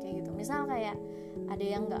 Kayak gitu. Misal kayak ada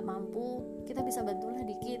yang nggak mampu, kita bisa bantulah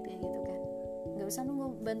dikit kayak gitu kan. nggak usah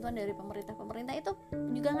nunggu bantuan dari pemerintah itu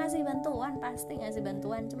juga ngasih bantuan, pasti ngasih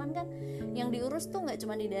bantuan, cuman kan yang diurus tuh nggak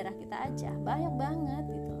cuma di daerah kita aja, banyak banget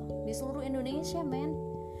gitu loh, di seluruh Indonesia men.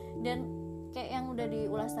 Dan kayak yang udah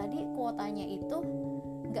diulas tadi, kuotanya itu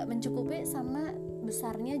nggak mencukupi sama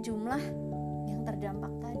besarnya jumlah yang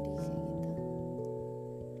terdampak tadi kayak gitu.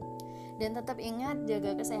 Dan tetap ingat,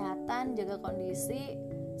 jaga kesehatan, jaga kondisi,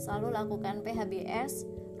 selalu lakukan PHBS,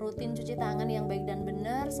 rutin cuci tangan yang baik dan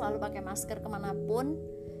benar, selalu pakai masker kemanapun,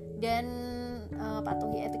 dan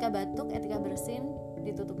patuhi etika batuk, etika bersin,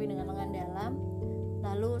 ditutupi dengan lengan dalam,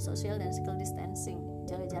 lalu social dan physical distancing,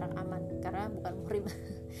 jaga jarak aman, karena bukan muhrim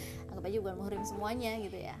anggap aja bukan muhrim semuanya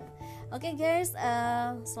gitu ya. Oke guys,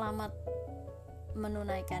 selamat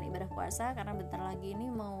menunaikan ibadah puasa, karena bentar lagi ini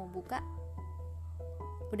mau buka.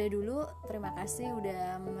 Udah dulu, terima kasih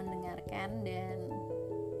udah mendengarkan, dan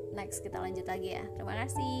next kita lanjut lagi ya. Terima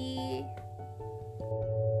kasih.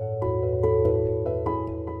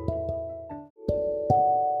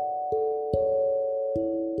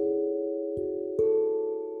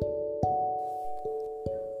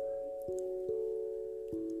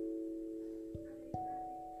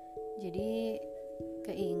 Jadi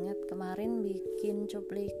keinget kemarin bikin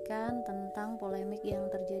cuplikan tentang polemik yang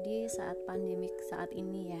terjadi saat pandemik saat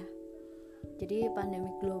ini ya. Jadi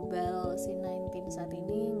pandemik global C'19 saat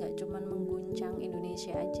ini gak cuma mengguncang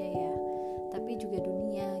Indonesia aja ya, tapi juga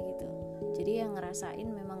dunia gitu. Jadi yang ngerasain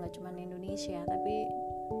memang gak cuma Indonesia, tapi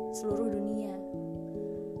seluruh dunia.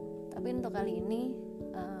 Tapi untuk kali ini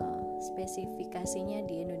spesifikasinya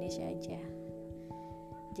di Indonesia aja.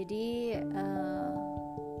 Jadi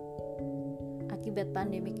akibat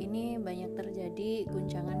pandemik ini banyak terjadi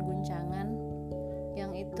guncangan-guncangan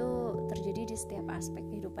yang itu terjadi di setiap aspek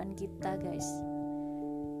kehidupan kita guys.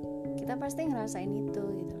 Kita pasti ngerasain itu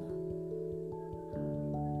gitu loh.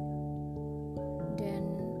 Dan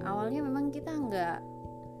awalnya memang kita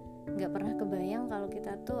nggak pernah kebayang kalau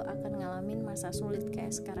kita tuh akan ngalamin masa sulit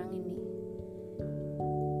kayak sekarang ini.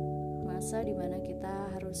 Masa dimana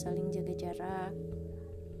kita harus saling jaga jarak,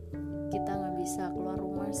 kita nggak bisa keluar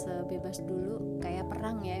rumah sebebas dulu, kayak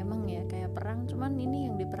perang ya, emang ya kayak perang, cuman ini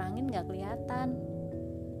yang diperangin nggak kelihatan,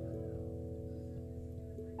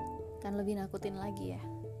 kan lebih nakutin lagi ya.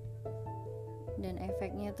 Dan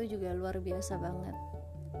efeknya tuh juga luar biasa banget.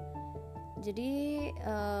 Jadi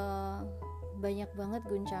banyak banget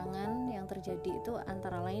guncangan yang terjadi itu,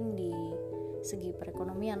 antara lain di segi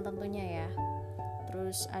perekonomian tentunya ya,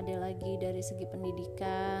 terus ada lagi dari segi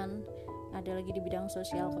pendidikan, ada lagi di bidang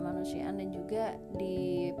sosial kemanusiaan, dan juga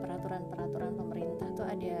di peraturan-peraturan pemerintah tuh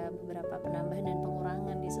ada beberapa penambahan dan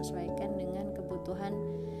pengurangan disesuaikan dengan kebutuhan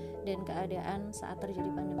dan keadaan saat terjadi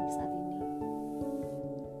pandemi saat ini.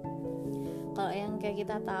 Kalau yang kayak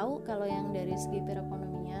kita tahu, kalau yang dari segi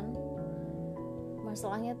perekonomian,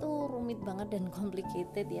 masalahnya tuh rumit banget dan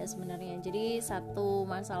complicated ya sebenarnya. Jadi satu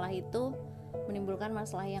masalah itu menimbulkan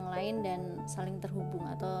masalah yang lain dan saling terhubung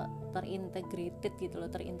atau terintegrated gitu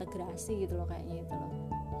loh, terintegrasi gitu loh kayaknya itu loh.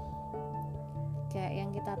 Kayak yang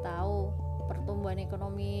kita tahu, pertumbuhan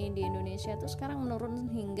ekonomi di Indonesia tuh sekarang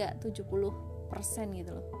menurun hingga 70%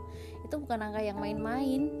 gitu loh. Itu bukan angka yang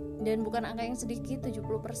main-main dan bukan angka yang sedikit. 70%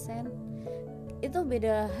 itu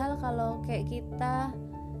beda hal kalau kayak kita,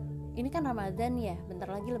 ini kan Ramadan ya, bentar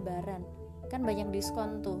lagi Lebaran, kan banyak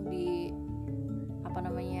diskon tuh di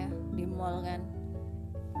di mall kan,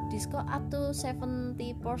 diskon up to 70%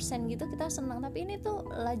 gitu, kita senang. Tapi ini tuh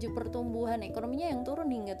laju pertumbuhan ekonominya yang turun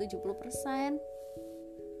hingga 70%.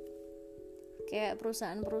 Kayak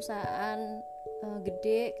perusahaan-perusahaan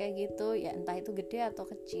gede kayak gitu ya, entah itu gede atau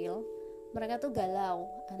kecil, mereka tuh galau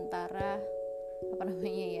antara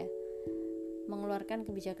mengeluarkan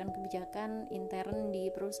kebijakan-kebijakan intern di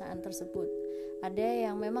perusahaan tersebut. Ada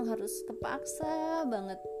yang memang harus kepaksa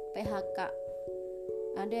banget PHK,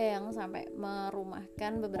 ada yang sampai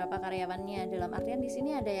merumahkan beberapa karyawannya. Dalam artian di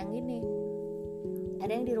sini ada yang gini,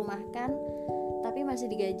 ada yang dirumahkan tapi masih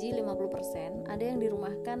digaji 50%, ada yang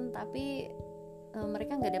dirumahkan tapi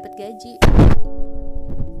mereka nggak dapat gaji.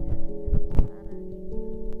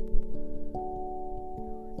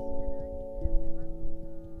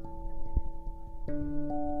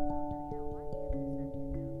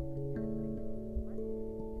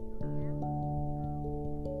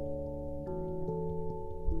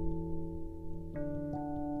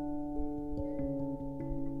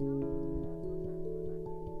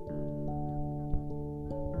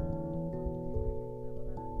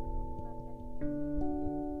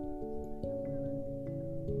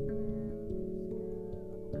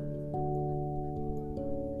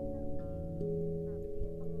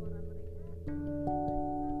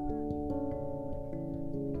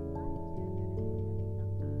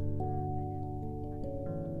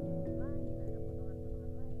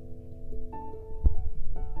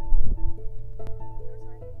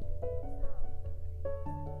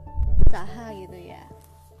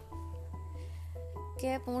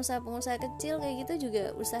 kayak pengusaha-pengusaha kecil kayak gitu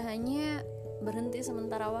juga usahanya berhenti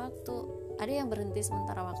sementara waktu. Ada yang berhenti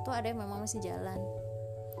sementara waktu, ada yang memang masih jalan.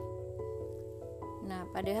 Nah,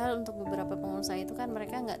 padahal untuk beberapa pengusaha itu kan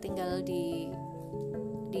mereka nggak tinggal di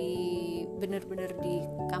bener-bener di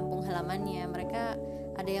kampung halamannya. Mereka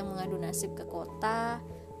ada yang mengadu nasib ke kota,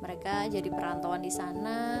 mereka jadi perantauan di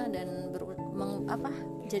sana dan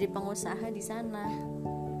jadi pengusaha di sana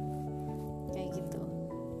kayak gitu.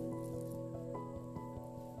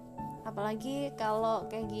 Apalagi kalau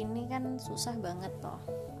kayak gini kan susah banget toh,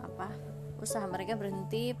 usaha mereka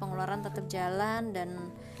berhenti, pengeluaran tetap jalan, dan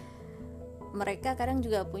mereka kadang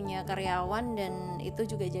juga punya karyawan dan itu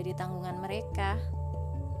juga jadi tanggungan mereka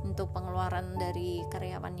untuk pengeluaran dari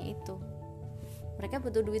karyawannya itu. Mereka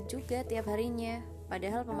butuh duit juga tiap harinya,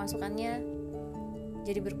 padahal pemasukannya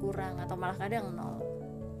jadi berkurang atau malah kadang nol.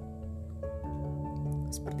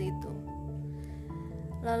 Seperti itu.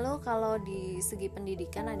 Lalu kalau di segi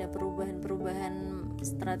pendidikan ada perubahan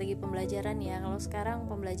strategi pembelajaran ya. Kalau sekarang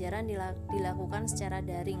pembelajaran dilakukan secara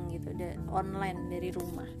daring gitu, online dari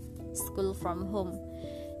rumah, school from home.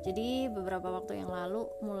 Jadi beberapa waktu yang lalu,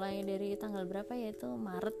 mulai dari tanggal berapa ya, itu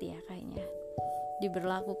Maret ya kayaknya,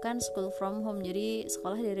 diberlakukan school from home, jadi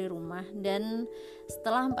sekolah dari rumah. Dan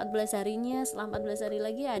setelah 14 hari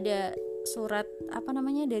lagi ada surat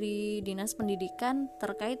dari Dinas Pendidikan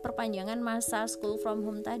terkait perpanjangan masa school from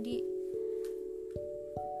home tadi.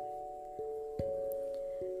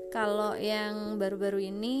 Kalau yang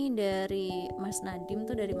baru-baru ini dari Mas Nadiem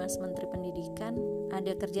tuh, dari Mas Menteri Pendidikan,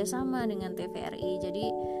 ada kerjasama dengan TVRI. Jadi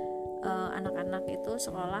anak-anak itu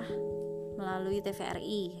sekolah melalui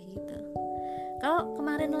TVRI gitu. Kalau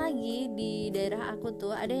kemarin lagi di daerah aku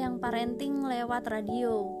tuh ada yang parenting lewat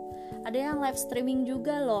radio, ada yang live streaming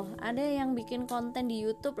juga loh, ada yang bikin konten di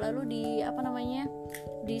YouTube lalu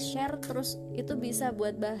di share, terus itu bisa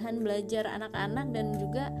buat bahan belajar anak-anak. Dan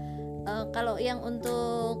juga kalau yang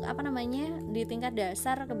untuk di tingkat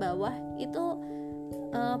dasar ke bawah itu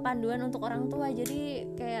panduan untuk orang tua. Jadi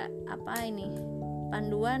kayak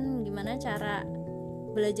panduan gimana cara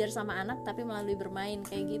belajar sama anak tapi melalui bermain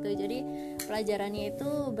kayak gitu. Jadi pelajarannya itu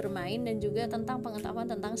bermain dan juga tentang pengetahuan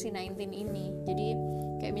tentang C'19 ini. Jadi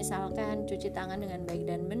kayak misalkan cuci tangan dengan baik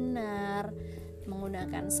dan benar,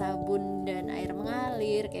 menggunakan sabun dan air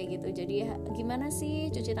mengalir kayak gitu. Jadi gimana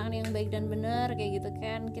sih cuci tangan yang baik dan benar kayak gitu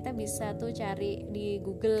kan. Kita bisa tuh cari di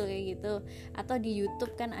Google kayak gitu, atau di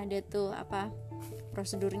YouTube kan ada tuh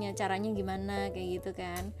prosedurnya, caranya gimana kayak gitu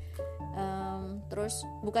kan. Terus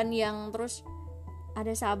bukan yang terus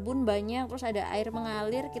ada sabun banyak terus ada air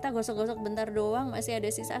mengalir, kita gosok-gosok bentar doang masih ada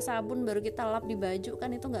sisa sabun baru kita lap di baju,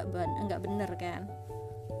 kan itu nggak bener kan.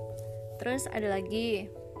 Terus ada lagi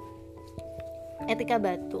etika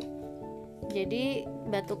batuk. Jadi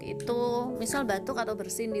batuk itu misal batuk atau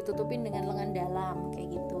bersin ditutupin dengan lengan dalam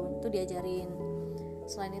kayak gitu, itu diajarin.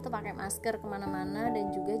 Selain itu pakai masker kemana-mana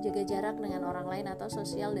dan juga jaga jarak dengan orang lain atau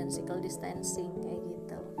social dan physical distancing kayak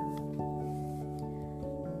gitu.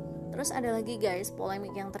 Terus ada lagi guys,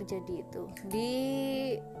 polemik yang terjadi itu di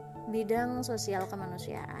bidang sosial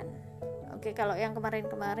kemanusiaan. Oke, kalau yang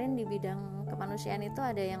kemarin-kemarin di bidang kemanusiaan itu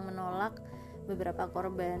ada yang menolak beberapa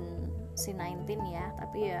korban C'19 ya,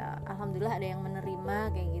 tapi ya alhamdulillah ada yang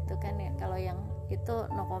menerima kayak gitu kan ya. Kalau yang itu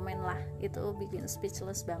no comment lah, itu bikin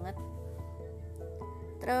speechless banget.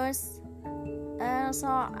 Terus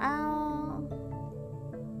soal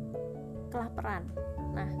kelaparan.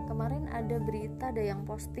 Nah, kemarin ada berita, ada yang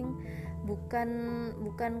posting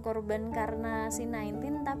bukan korban karena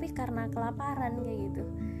C'19 tapi karena kelaparan kayak gitu.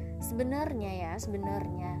 Sebenarnya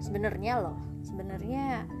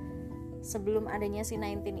sebelum adanya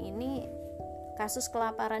C'19 ini kasus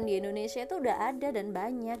kelaparan di Indonesia itu udah ada dan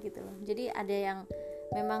banyak gitu loh. Jadi ada yang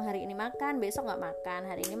memang hari ini makan, besok nggak makan,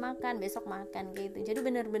 hari ini makan, besok makan kayak gitu. Jadi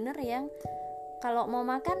benar-benar yang kalau mau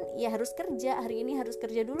makan ya harus kerja, hari ini harus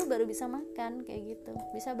kerja dulu baru bisa makan kayak gitu.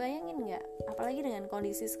 Bisa bayangin nggak? Apalagi dengan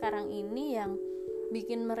kondisi sekarang ini yang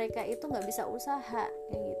bikin mereka itu nggak bisa usaha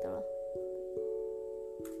kayak gitu loh.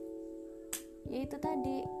 Ya itu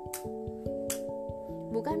tadi,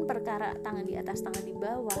 bukan perkara tangan di atas tangan di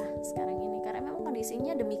bawah sekarang ini, karena memang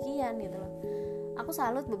kondisinya demikian gitu loh. Aku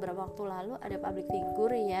salut beberapa waktu lalu ada public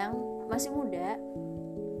figure yang masih muda,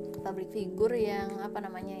 public figure yang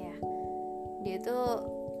dia tuh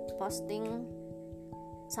posting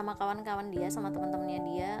sama kawan-kawan dia, sama teman-temannya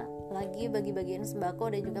dia lagi bagi-bagiin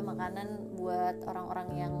sembako dan juga makanan buat orang-orang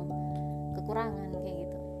yang kekurangan kayak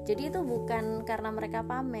gitu. Jadi itu bukan karena mereka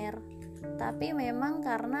pamer, tapi memang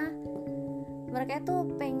karena mereka tuh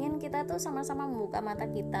pengen kita tuh sama-sama membuka mata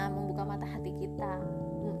kita, membuka mata hati kita.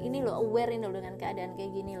 ini loh, aware ini loh dengan keadaan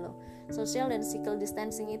kayak gini loh. Social dan physical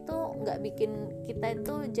distancing itu nggak bikin kita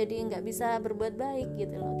itu jadi nggak bisa berbuat baik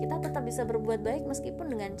gitu loh. Kita tetap bisa berbuat baik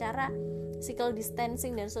meskipun dengan cara physical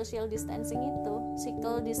distancing dan social distancing itu.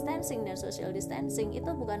 Physical distancing dan social distancing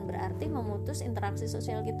itu bukan berarti memutus interaksi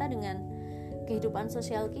sosial kita dengan kehidupan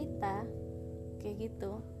sosial kita, kayak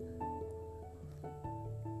gitu.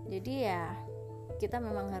 Jadi ya kita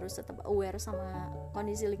memang harus tetap aware sama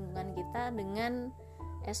kondisi lingkungan kita dengan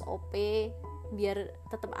SOP biar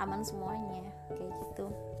tetap aman semuanya, kayak gitu.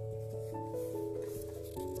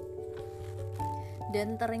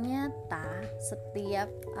 Dan ternyata setiap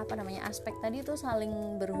aspek tadi itu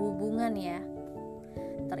saling berhubungan ya,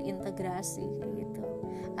 terintegrasi kayak gitu.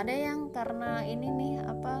 Ada yang karena ini nih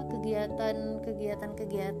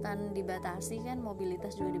kegiatan dibatasi kan,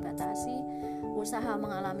 mobilitas juga dibatasi, usaha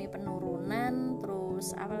mengalami penurunan,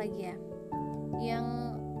 terus apa lagi ya,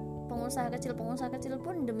 yang pengusaha kecil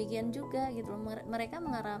pun demikian juga gitu. Mereka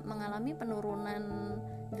mengalami penurunan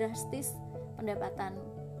drastis pendapatan,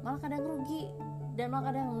 malah kadang rugi dan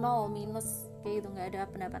malah kadang nol, minus kayak gitu, nggak ada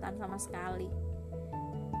pendapatan sama sekali.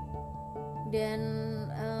 Dan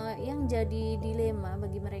yang jadi dilema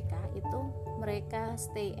bagi mereka itu, mereka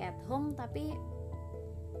stay at home tapi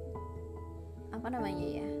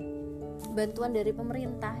bantuan dari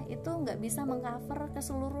pemerintah itu nggak bisa mengcover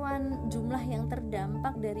keseluruhan jumlah yang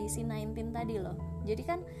terdampak dari C'19 tadi loh. Jadi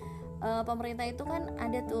kan pemerintah itu kan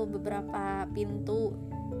ada tuh beberapa pintu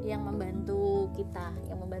yang membantu kita,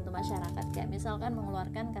 yang membantu masyarakat, kayak misalkan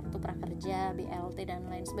mengeluarkan kartu prakerja, BLT dan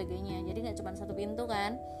lain sebagainya. Jadi nggak cuma satu pintu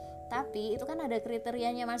kan, tapi itu kan ada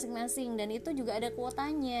kriterianya masing-masing dan itu juga ada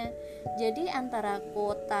kuotanya. Jadi antara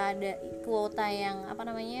kuota yang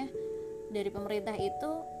dari pemerintah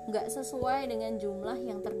itu nggak sesuai dengan jumlah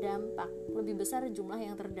yang terdampak, lebih besar jumlah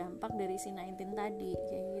yang terdampak dari C'19 tadi,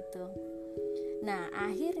 kayak gitu. Nah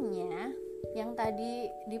akhirnya yang tadi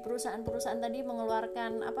di perusahaan tadi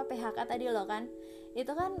mengeluarkan PHK tadi loh kan, itu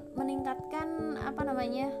kan meningkatkan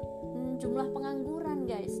jumlah pengangguran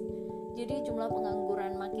guys. Jadi jumlah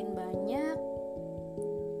pengangguran makin banyak,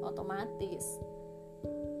 otomatis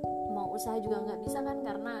mau usaha juga nggak bisa kan,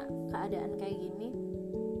 karena keadaan kayak gini.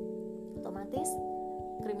 Otomatis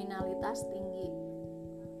kriminalitas tinggi.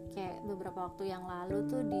 Kayak beberapa waktu yang lalu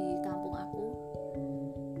tuh di kampung aku,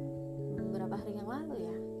 beberapa hari yang lalu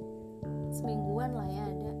ya, semingguan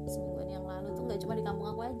yang lalu tuh, nggak cuma di kampung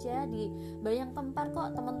aku aja, di banyak tempat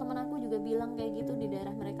kok. Teman-teman aku juga bilang kayak gitu, di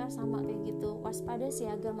daerah mereka sama kayak gitu, waspada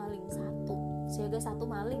siaga satu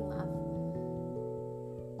maling.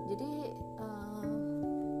 Jadi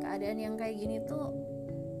keadaan yang kayak gini tuh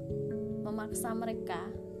memaksa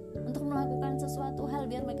mereka untuk melakukan sesuatu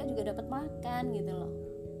hal biar mereka juga dapat makan gitu loh.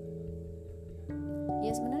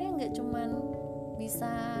 Ya sebenarnya nggak cuman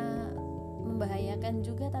bisa membahayakan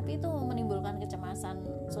juga, tapi itu menimbulkan kecemasan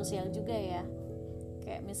sosial juga ya.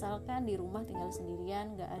 Kayak misalkan di rumah tinggal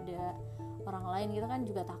sendirian, nggak ada orang lain gitu kan,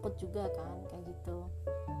 juga takut juga kan, kayak gitu.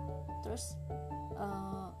 Terus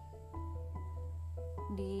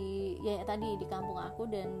di kampung aku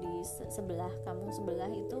dan di kampung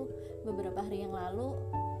sebelah itu beberapa hari yang lalu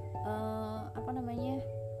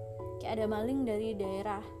kayak ada maling dari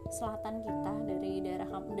daerah selatan kita,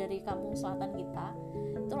 dari kampung selatan kita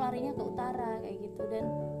itu larinya ke utara kayak gitu. Dan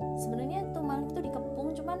sebenarnya tuh maling itu dikepung,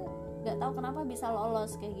 cuman nggak tahu kenapa bisa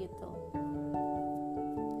lolos kayak gitu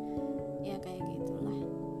ya, kayak gitulah.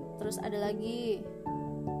 Terus ada lagi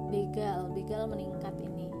begal meningkat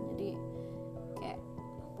ini. Jadi kayak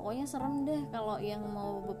pokoknya serem deh kalau yang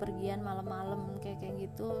mau bepergian malam-malam kayak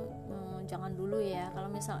gitu. Jangan dulu ya, kalau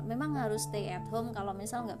misal memang harus stay at home, kalau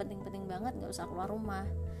misal nggak penting-penting banget nggak usah keluar rumah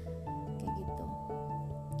kayak gitu,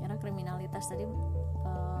 karena kriminalitas tadi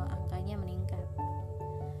angkanya meningkat.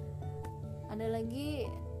 Ada lagi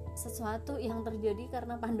sesuatu yang terjadi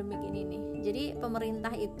karena pandemik ini nih. Jadi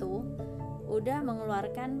pemerintah itu udah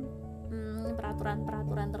mengeluarkan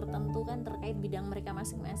peraturan-peraturan tertentu kan terkait bidang mereka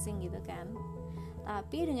masing-masing gitu kan.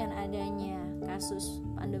 Tapi dengan adanya kasus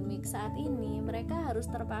pandemik saat ini, mereka harus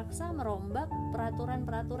terpaksa merombak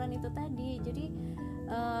peraturan-peraturan itu tadi. Jadi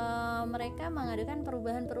mereka mengadakan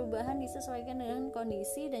perubahan-perubahan disesuaikan dengan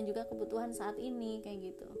kondisi dan juga kebutuhan saat ini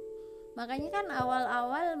kayak gitu. Makanya kan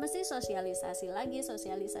awal-awal mesti sosialisasi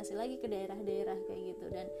lagi ke daerah-daerah kayak gitu.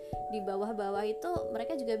 Dan di bawah-bawah itu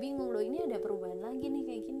mereka juga bingung, loh ini ada perubahan lagi nih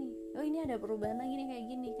kayak gini, oh ini ada perubahan lagi nih kayak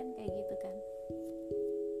gini kan, kayak gitu kan.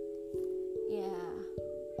 Ya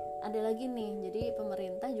ada lagi nih, jadi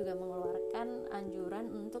pemerintah juga mengeluarkan mengeluarkan anjuran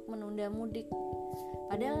untuk menunda mudik.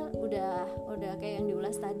 Padahal udah kayak yang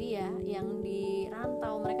diulas tadi ya, yang di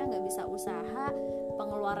rantau mereka nggak bisa usaha,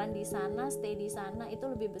 pengeluaran di sana, stay di sana itu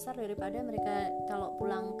lebih besar daripada mereka kalau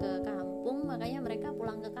pulang ke kampung, makanya mereka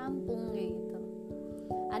pulang ke kampung kayak gitu.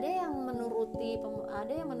 Ada yang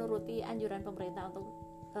menuruti anjuran pemerintah untuk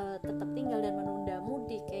tetap tinggal dan menunda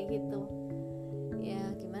mudik kayak gitu. Ya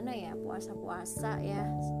gimana ya, puasa ya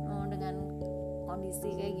dengan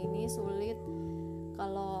kondisi kayak gini sulit.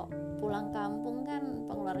 Kalau pulang kampung kan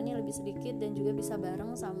pengeluarannya lebih sedikit dan juga bisa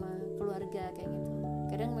bareng sama keluarga kayak gitu.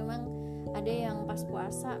 Kadang memang ada yang pas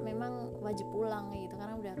puasa memang wajib pulang kayak gitu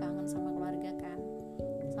karena udah kangen sama keluarga kan,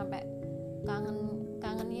 sampai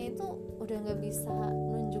kangennya itu udah nggak bisa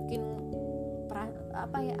nunjukin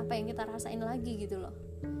apa yang kita rasain lagi gitu loh.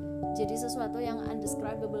 Jadi sesuatu yang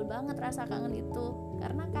undescribable banget rasa kangen itu,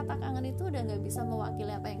 karena kata kangen itu udah nggak bisa mewakili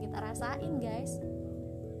apa yang kita rasain guys.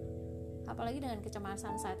 Apalagi dengan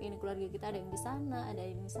kecemasan saat ini, keluarga kita ada yang di sana, ada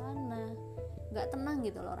yang di sana, nggak tenang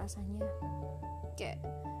gitu loh rasanya. Kayak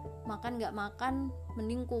makan nggak makan,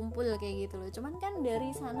 mending kumpul kayak gitu loh. Cuman kan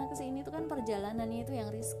dari sana ke sini tuh kan perjalanannya itu yang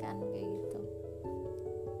riskan kayak gitu.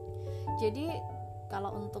 Jadi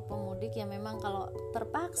kalau untuk pemudik ya memang kalau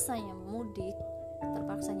terpaksanya mudik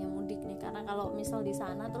nih, karena kalau misal di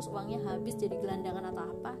sana terus uangnya habis jadi gelandangan atau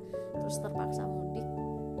apa, terus terpaksa mudik,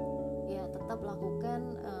 ya tetap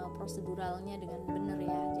lakukan proseduralnya dengan benar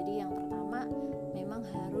ya. Jadi yang pertama memang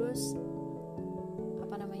harus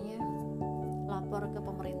lapor ke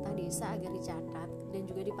pemerintah desa agar dicatat dan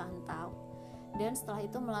juga dipantau. Dan setelah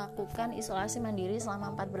itu melakukan isolasi mandiri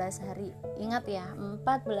selama 14 hari. Ingat ya,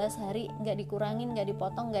 14 hari, gak dikurangin, gak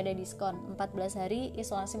dipotong, gak ada diskon. 14 hari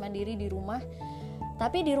isolasi mandiri di rumah.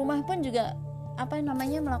 Tapi di rumah pun juga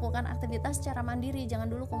melakukan aktivitas secara mandiri. Jangan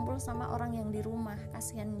dulu kumpul sama orang yang di rumah,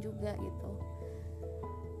 kasihan juga gitu.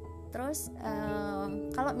 Terus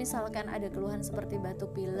kalau misalkan ada keluhan seperti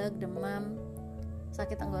batuk pilek, demam,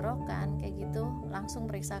 sakit tenggorokan kayak gitu, langsung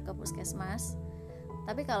periksa ke puskesmas.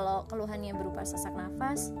 Tapi kalau keluhannya berupa sesak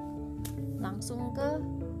nafas, langsung ke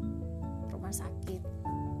rumah sakit.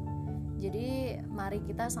 Jadi mari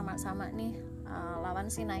kita sama-sama nih lawan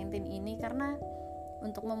C'19 ini, karena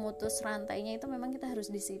untuk memutus rantainya itu memang kita harus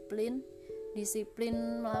disiplin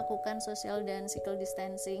melakukan social dan physical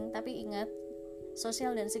distancing. Tapi ingat,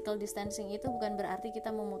 social dan physical distancing itu bukan berarti kita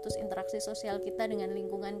memutus interaksi sosial kita dengan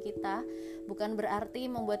lingkungan kita, bukan berarti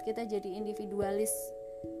membuat kita jadi individualis,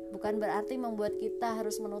 bukan berarti membuat kita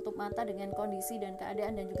harus menutup mata dengan kondisi dan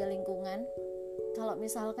keadaan dan juga lingkungan. Kalau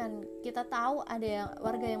misalkan kita tahu ada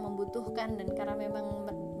warga yang membutuhkan dan karena memang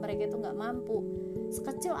mereka itu nggak mampu,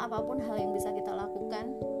 sekecil apapun hal yang bisa kita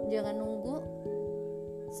lakukan, jangan nunggu.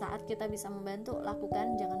 Saat kita bisa membantu,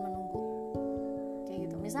 lakukan, jangan menunggu.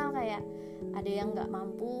 Kayak gitu. Misal kayak ada yang nggak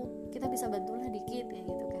mampu, kita bisa bantulah dikit kayak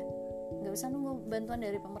gitu kan. Nggak usah nunggu bantuan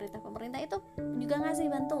dari pemerintah itu juga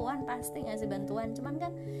ngasih bantuan, pasti ngasih bantuan. Cuman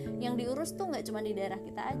kan yang diurus tuh nggak cuma di daerah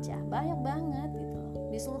kita aja, banyak banget gitu loh,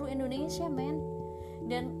 di seluruh Indonesia men.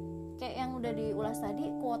 Dan kayak yang udah diulas tadi,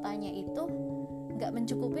 kuotanya itu nggak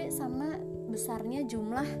mencukupi sama besarnya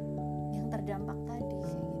jumlah yang terdampak tadi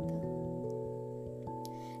kayak gitu.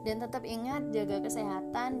 Dan tetap ingat, jaga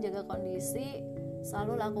kesehatan, jaga kondisi,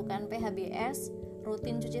 selalu lakukan PHBS,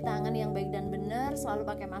 rutin cuci tangan yang baik dan benar, selalu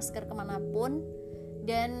pakai masker kemanapun,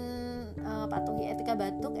 dan patuhi etika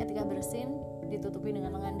batuk, etika bersin, ditutupi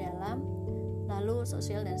dengan lengan dalam, lalu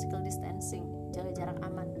social dan physical distancing, jaga jarak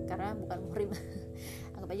aman, karena bukan muhrim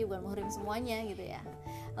anggap aja bukan muhrim semuanya gitu ya.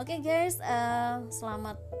 Oke guys,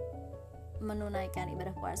 selamat menunaikan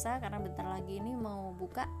ibadah puasa, karena bentar lagi ini mau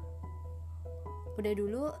buka. Udah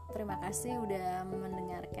dulu, terima kasih udah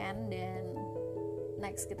mendengarkan, dan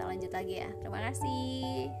next kita lanjut lagi ya. Terima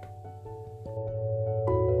kasih.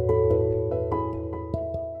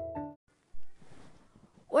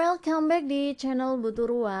 Welcome back di channel Butuh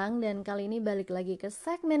Ruang, dan kali ini balik lagi ke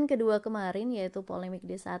segmen kedua kemarin, yaitu polemik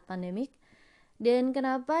di saat pandemik. Dan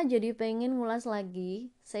kenapa jadi pengen ngulas lagi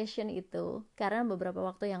session itu? Karena beberapa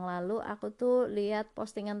waktu yang lalu aku tuh lihat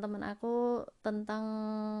postingan temen aku tentang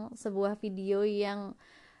sebuah video yang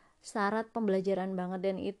syarat pembelajaran banget,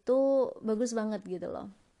 dan itu bagus banget gitu loh.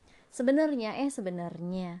 Sebenarnya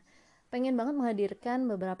pengen banget menghadirkan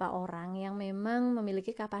beberapa orang yang memang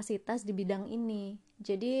memiliki kapasitas di bidang ini.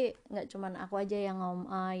 Jadi nggak cuman aku aja yang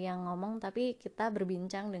ngomong, tapi kita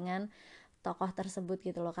berbincang dengan tokoh tersebut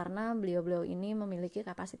gitu loh, karena beliau-beliau ini memiliki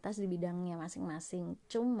kapasitas di bidangnya masing-masing.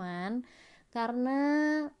 Cuman karena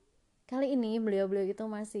kali ini beliau-beliau itu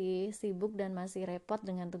masih sibuk dan masih repot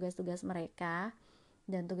dengan tugas-tugas mereka,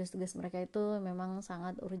 dan tugas-tugas mereka itu memang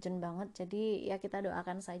sangat urgent banget. Jadi ya kita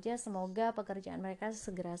doakan saja semoga pekerjaan mereka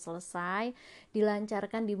segera selesai,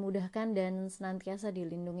 dilancarkan, dimudahkan, dan senantiasa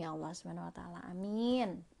dilindungi Allah SWT.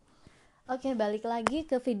 Amin. Oke, balik lagi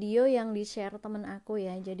ke video yang di-share temen aku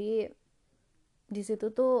ya. Jadi di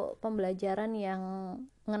situ tuh pembelajaran yang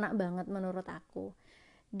ngena banget menurut aku.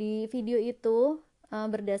 Di video itu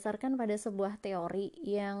berdasarkan pada sebuah teori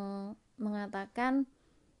yang mengatakan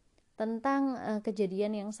tentang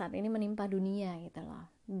kejadian yang saat ini menimpa dunia gitu loh.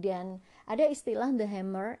 Dan ada istilah the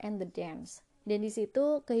hammer and the dance. Dan di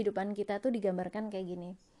situ kehidupan kita tuh digambarkan kayak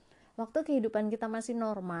gini. Waktu kehidupan kita masih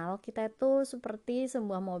normal, kita itu seperti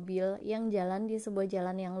sebuah mobil yang jalan di sebuah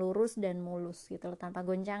jalan yang lurus dan mulus gitu loh, tanpa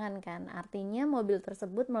goncangan kan. Artinya mobil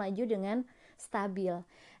tersebut melaju dengan stabil.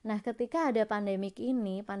 Nah, ketika ada pandemik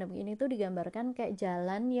ini tuh digambarkan kayak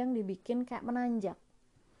jalan yang dibikin kayak menanjak.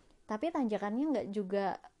 Tapi tanjakannya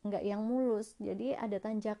nggak yang mulus, jadi ada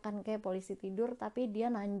tanjakan kayak polisi tidur tapi dia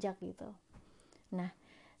nanjak gitu. Nah,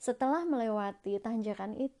 setelah melewati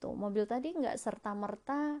tanjakan itu, mobil tadi nggak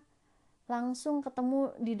serta-merta langsung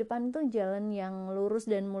ketemu di depan tuh jalan yang lurus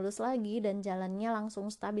dan mulus lagi dan jalannya langsung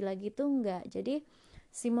stabil lagi tuh nggak. Jadi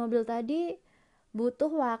si mobil tadi butuh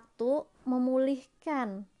waktu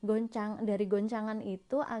memulihkan dari goncangan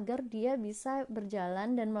itu agar dia bisa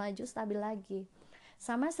berjalan dan melaju stabil lagi.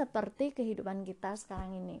 Sama seperti kehidupan kita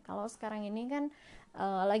sekarang ini. Kalau sekarang ini kan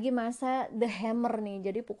lagi masa the hammer nih,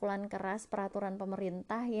 jadi pukulan keras peraturan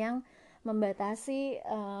pemerintah yang membatasi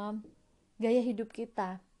gaya hidup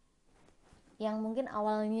kita. Yang mungkin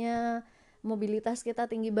awalnya mobilitas kita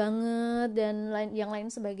tinggi banget dan yang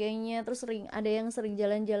lain sebagainya, terus ada yang sering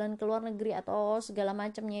jalan-jalan ke luar negeri atau segala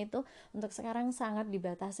macamnya, itu untuk sekarang sangat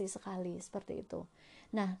dibatasi sekali seperti itu.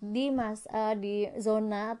 Nah, di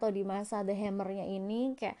zona atau di masa the hammer-nya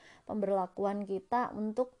ini kayak pemberlakuan kita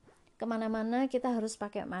untuk kemana-mana kita harus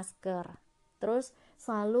pakai masker, terus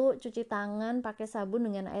selalu cuci tangan pakai sabun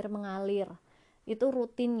dengan air mengalir, itu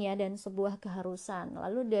rutin ya dan sebuah keharusan.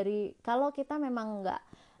 Lalu kalau kita memang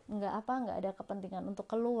nggak ada kepentingan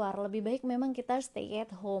untuk keluar, lebih baik memang kita stay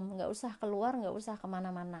at home, nggak usah keluar, nggak usah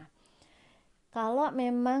kemana-mana. Kalau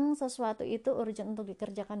memang sesuatu itu urgent untuk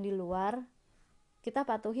dikerjakan di luar, kita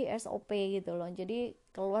patuhi SOP gitu loh. Jadi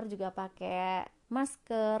keluar juga pakai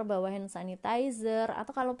masker, bawa hand sanitizer,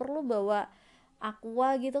 atau kalau perlu bawa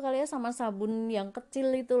aqua gitu kali ya, sama sabun yang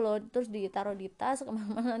kecil itu loh, terus ditaruh di tas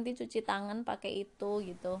kemana-mana, nanti cuci tangan pakai itu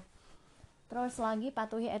gitu. Terus lagi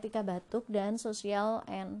patuhi etika batuk dan social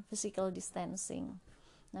and physical distancing.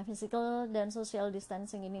 Nah, physical dan social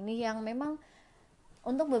distancing ini nih yang memang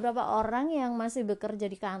untuk beberapa orang yang masih bekerja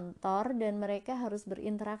di kantor dan mereka harus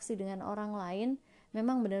berinteraksi dengan orang lain,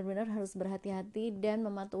 memang benar-benar harus berhati-hati dan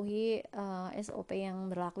mematuhi SOP yang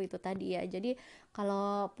berlaku itu tadi ya. Jadi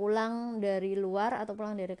kalau pulang dari luar atau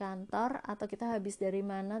pulang dari kantor, atau kita habis dari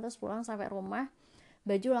mana terus pulang sampai rumah,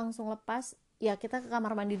 baju langsung lepas, ya kita ke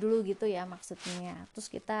kamar mandi dulu gitu ya maksudnya. Terus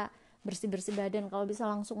kita bersih-bersih badan, kalau bisa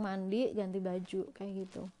langsung mandi, ganti baju kayak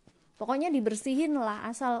gitu. Pokoknya dibersihin lah,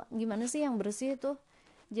 asal gimana sih yang bersih itu.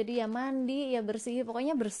 Jadi ya mandi, ya bersih,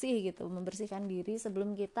 pokoknya bersih gitu, membersihkan diri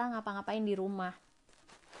sebelum kita ngapa-ngapain di rumah.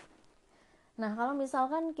 Nah, kalau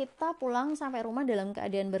misalkan kita pulang sampai rumah dalam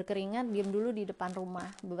keadaan berkeringat, diam dulu di depan rumah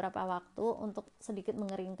beberapa waktu untuk sedikit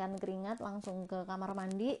mengeringkan keringat, langsung ke kamar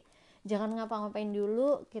mandi. Jangan ngapa-ngapain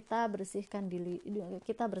dulu, kita bersihkan diri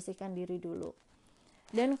dulu.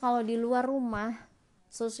 Dan kalau di luar rumah,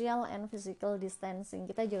 social and physical distancing,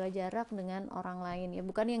 kita jaga jarak dengan orang lain ya,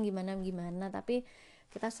 bukan yang gimana-gimana, tapi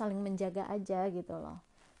kita saling menjaga aja gitu loh.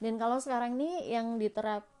 Dan kalau sekarang ini yang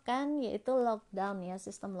diterapkan yaitu lockdown ya,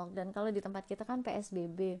 sistem lockdown. Kalau di tempat kita kan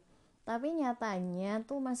PSBB, tapi nyatanya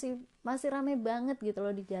tuh masih rame banget gitu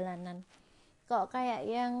loh di jalanan. Kok kayak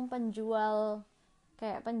yang penjual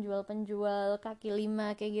kaki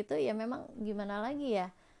lima kayak gitu ya, memang gimana lagi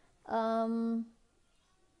ya,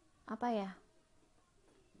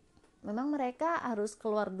 memang mereka harus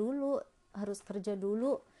keluar dulu, harus kerja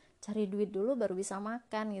dulu, cari duit dulu baru bisa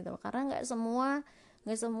makan gitu loh. Karena nggak semua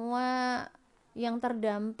yang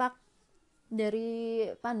terdampak dari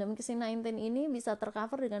pandemik C'19 ini bisa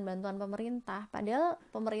tercover dengan bantuan pemerintah. Padahal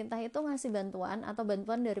pemerintah itu ngasih bantuan, atau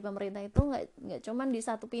bantuan dari pemerintah itu nggak cuman di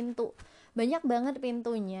satu pintu, banyak banget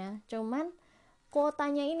pintunya. Cuman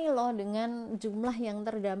kuotanya ini loh, dengan jumlah yang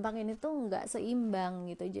terdampak ini tuh nggak seimbang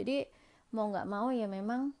gitu. Jadi mau nggak mau ya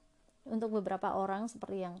memang untuk beberapa orang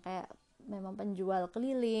seperti yang kayak memang penjual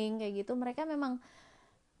keliling kayak gitu, mereka memang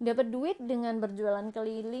dapat duit dengan berjualan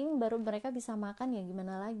keliling, baru mereka bisa makan, ya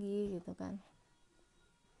gimana lagi gitu kan.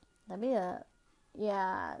 Tapi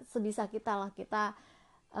ya sebisa kita lah, kita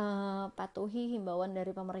patuhi himbauan dari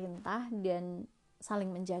pemerintah dan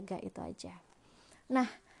saling menjaga, itu aja. Nah,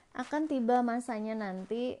 akan tiba masanya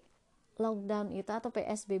nanti lockdown itu atau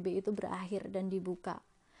PSBB itu berakhir dan dibuka.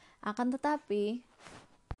 Akan tetapi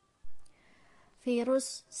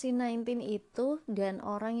virus C'19 itu dan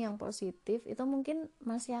orang yang positif itu mungkin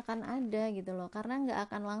masih akan ada gitu loh, karena nggak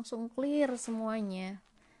akan langsung clear semuanya.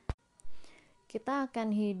 Kita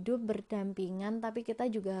akan hidup berdampingan, tapi kita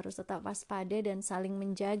juga harus tetap waspada dan saling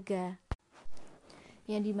menjaga.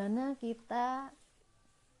 Yang dimana kita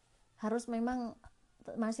harus memang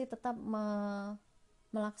masih tetap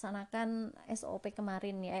melaksanakan SOP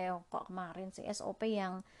kemarin ya, SOP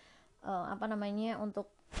yang untuk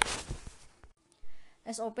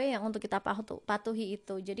SOP yang untuk kita patuhi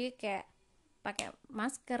itu. Jadi kayak pakai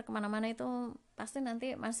masker kemana-mana itu pasti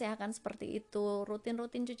nanti masih akan seperti itu, rutin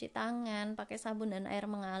cuci tangan, pakai sabun dan air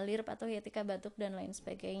mengalir, patuhi etika batuk dan lain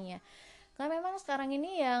sebagainya. Karena memang sekarang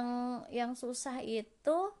ini yang susah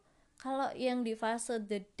itu kalau yang di fase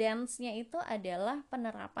the dance-nya itu adalah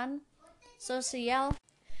penerapan social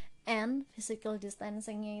and physical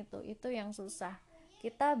distancing-nya itu yang susah.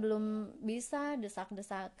 Kita belum bisa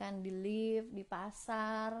desak-desakan di lift, di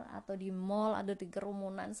pasar, atau di mall, atau di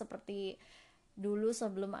kerumunan seperti dulu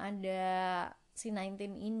sebelum ada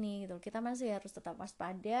C'19 ini gitu. Kita masih harus tetap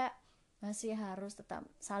waspada, masih harus tetap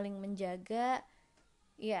saling menjaga.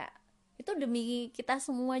 Ya, itu demi kita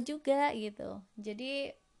semua juga gitu.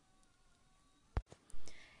 Jadi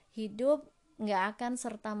hidup gak akan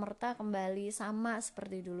serta-merta kembali sama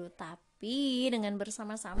seperti dulu, tapi dengan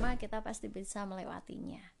bersama-sama kita pasti bisa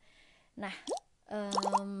melewatinya. Nah,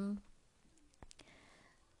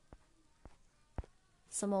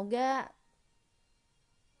 semoga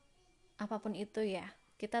apapun itu ya,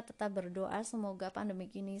 kita tetap berdoa semoga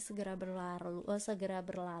pandemik ini segera berlalu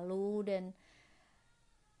dan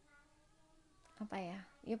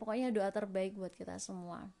pokoknya doa terbaik buat kita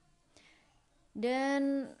semua.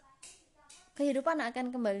 Dan kehidupan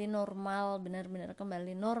akan kembali normal, benar-benar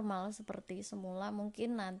kembali normal seperti semula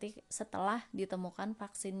mungkin nanti setelah ditemukan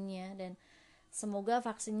vaksinnya, dan semoga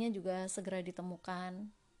vaksinnya juga segera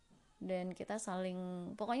ditemukan dan kita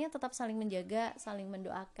pokoknya tetap saling menjaga, saling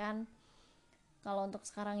mendoakan. Kalau untuk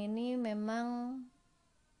sekarang ini memang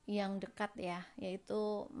yang dekat ya,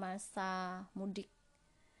 yaitu masa mudik.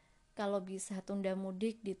 Kalau bisa tunda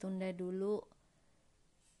mudik, ditunda dulu.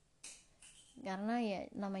 Karena ya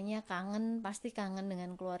namanya kangen, pasti kangen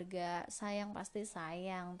dengan keluarga, sayang pasti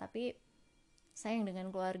sayang, tapi sayang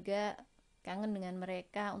dengan keluarga, kangen dengan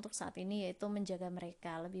mereka untuk saat ini, yaitu menjaga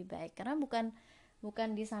mereka lebih baik, karena bukan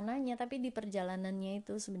di sananya tapi di perjalanannya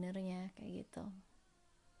itu sebenarnya kayak gitu.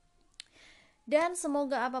 Dan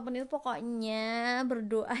semoga apapun itu pokoknya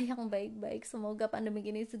berdoa yang baik-baik, semoga pandemi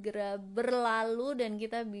ini segera berlalu dan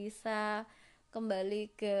kita bisa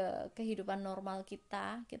kembali ke kehidupan normal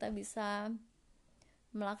kita bisa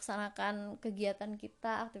melaksanakan kegiatan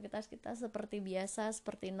kita, aktivitas kita seperti biasa,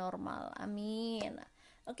 seperti normal. Amin.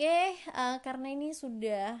 Oke, karena ini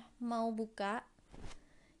sudah mau buka,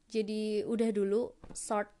 jadi udah dulu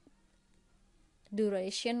short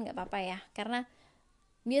duration, nggak apa-apa ya, karena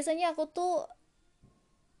biasanya aku tuh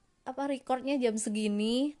recordnya jam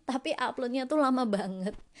segini, tapi uploadnya tuh lama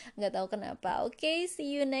banget, nggak tahu kenapa. Oke,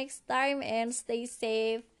 see you next time and stay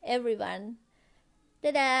safe everyone.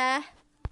 Dadah.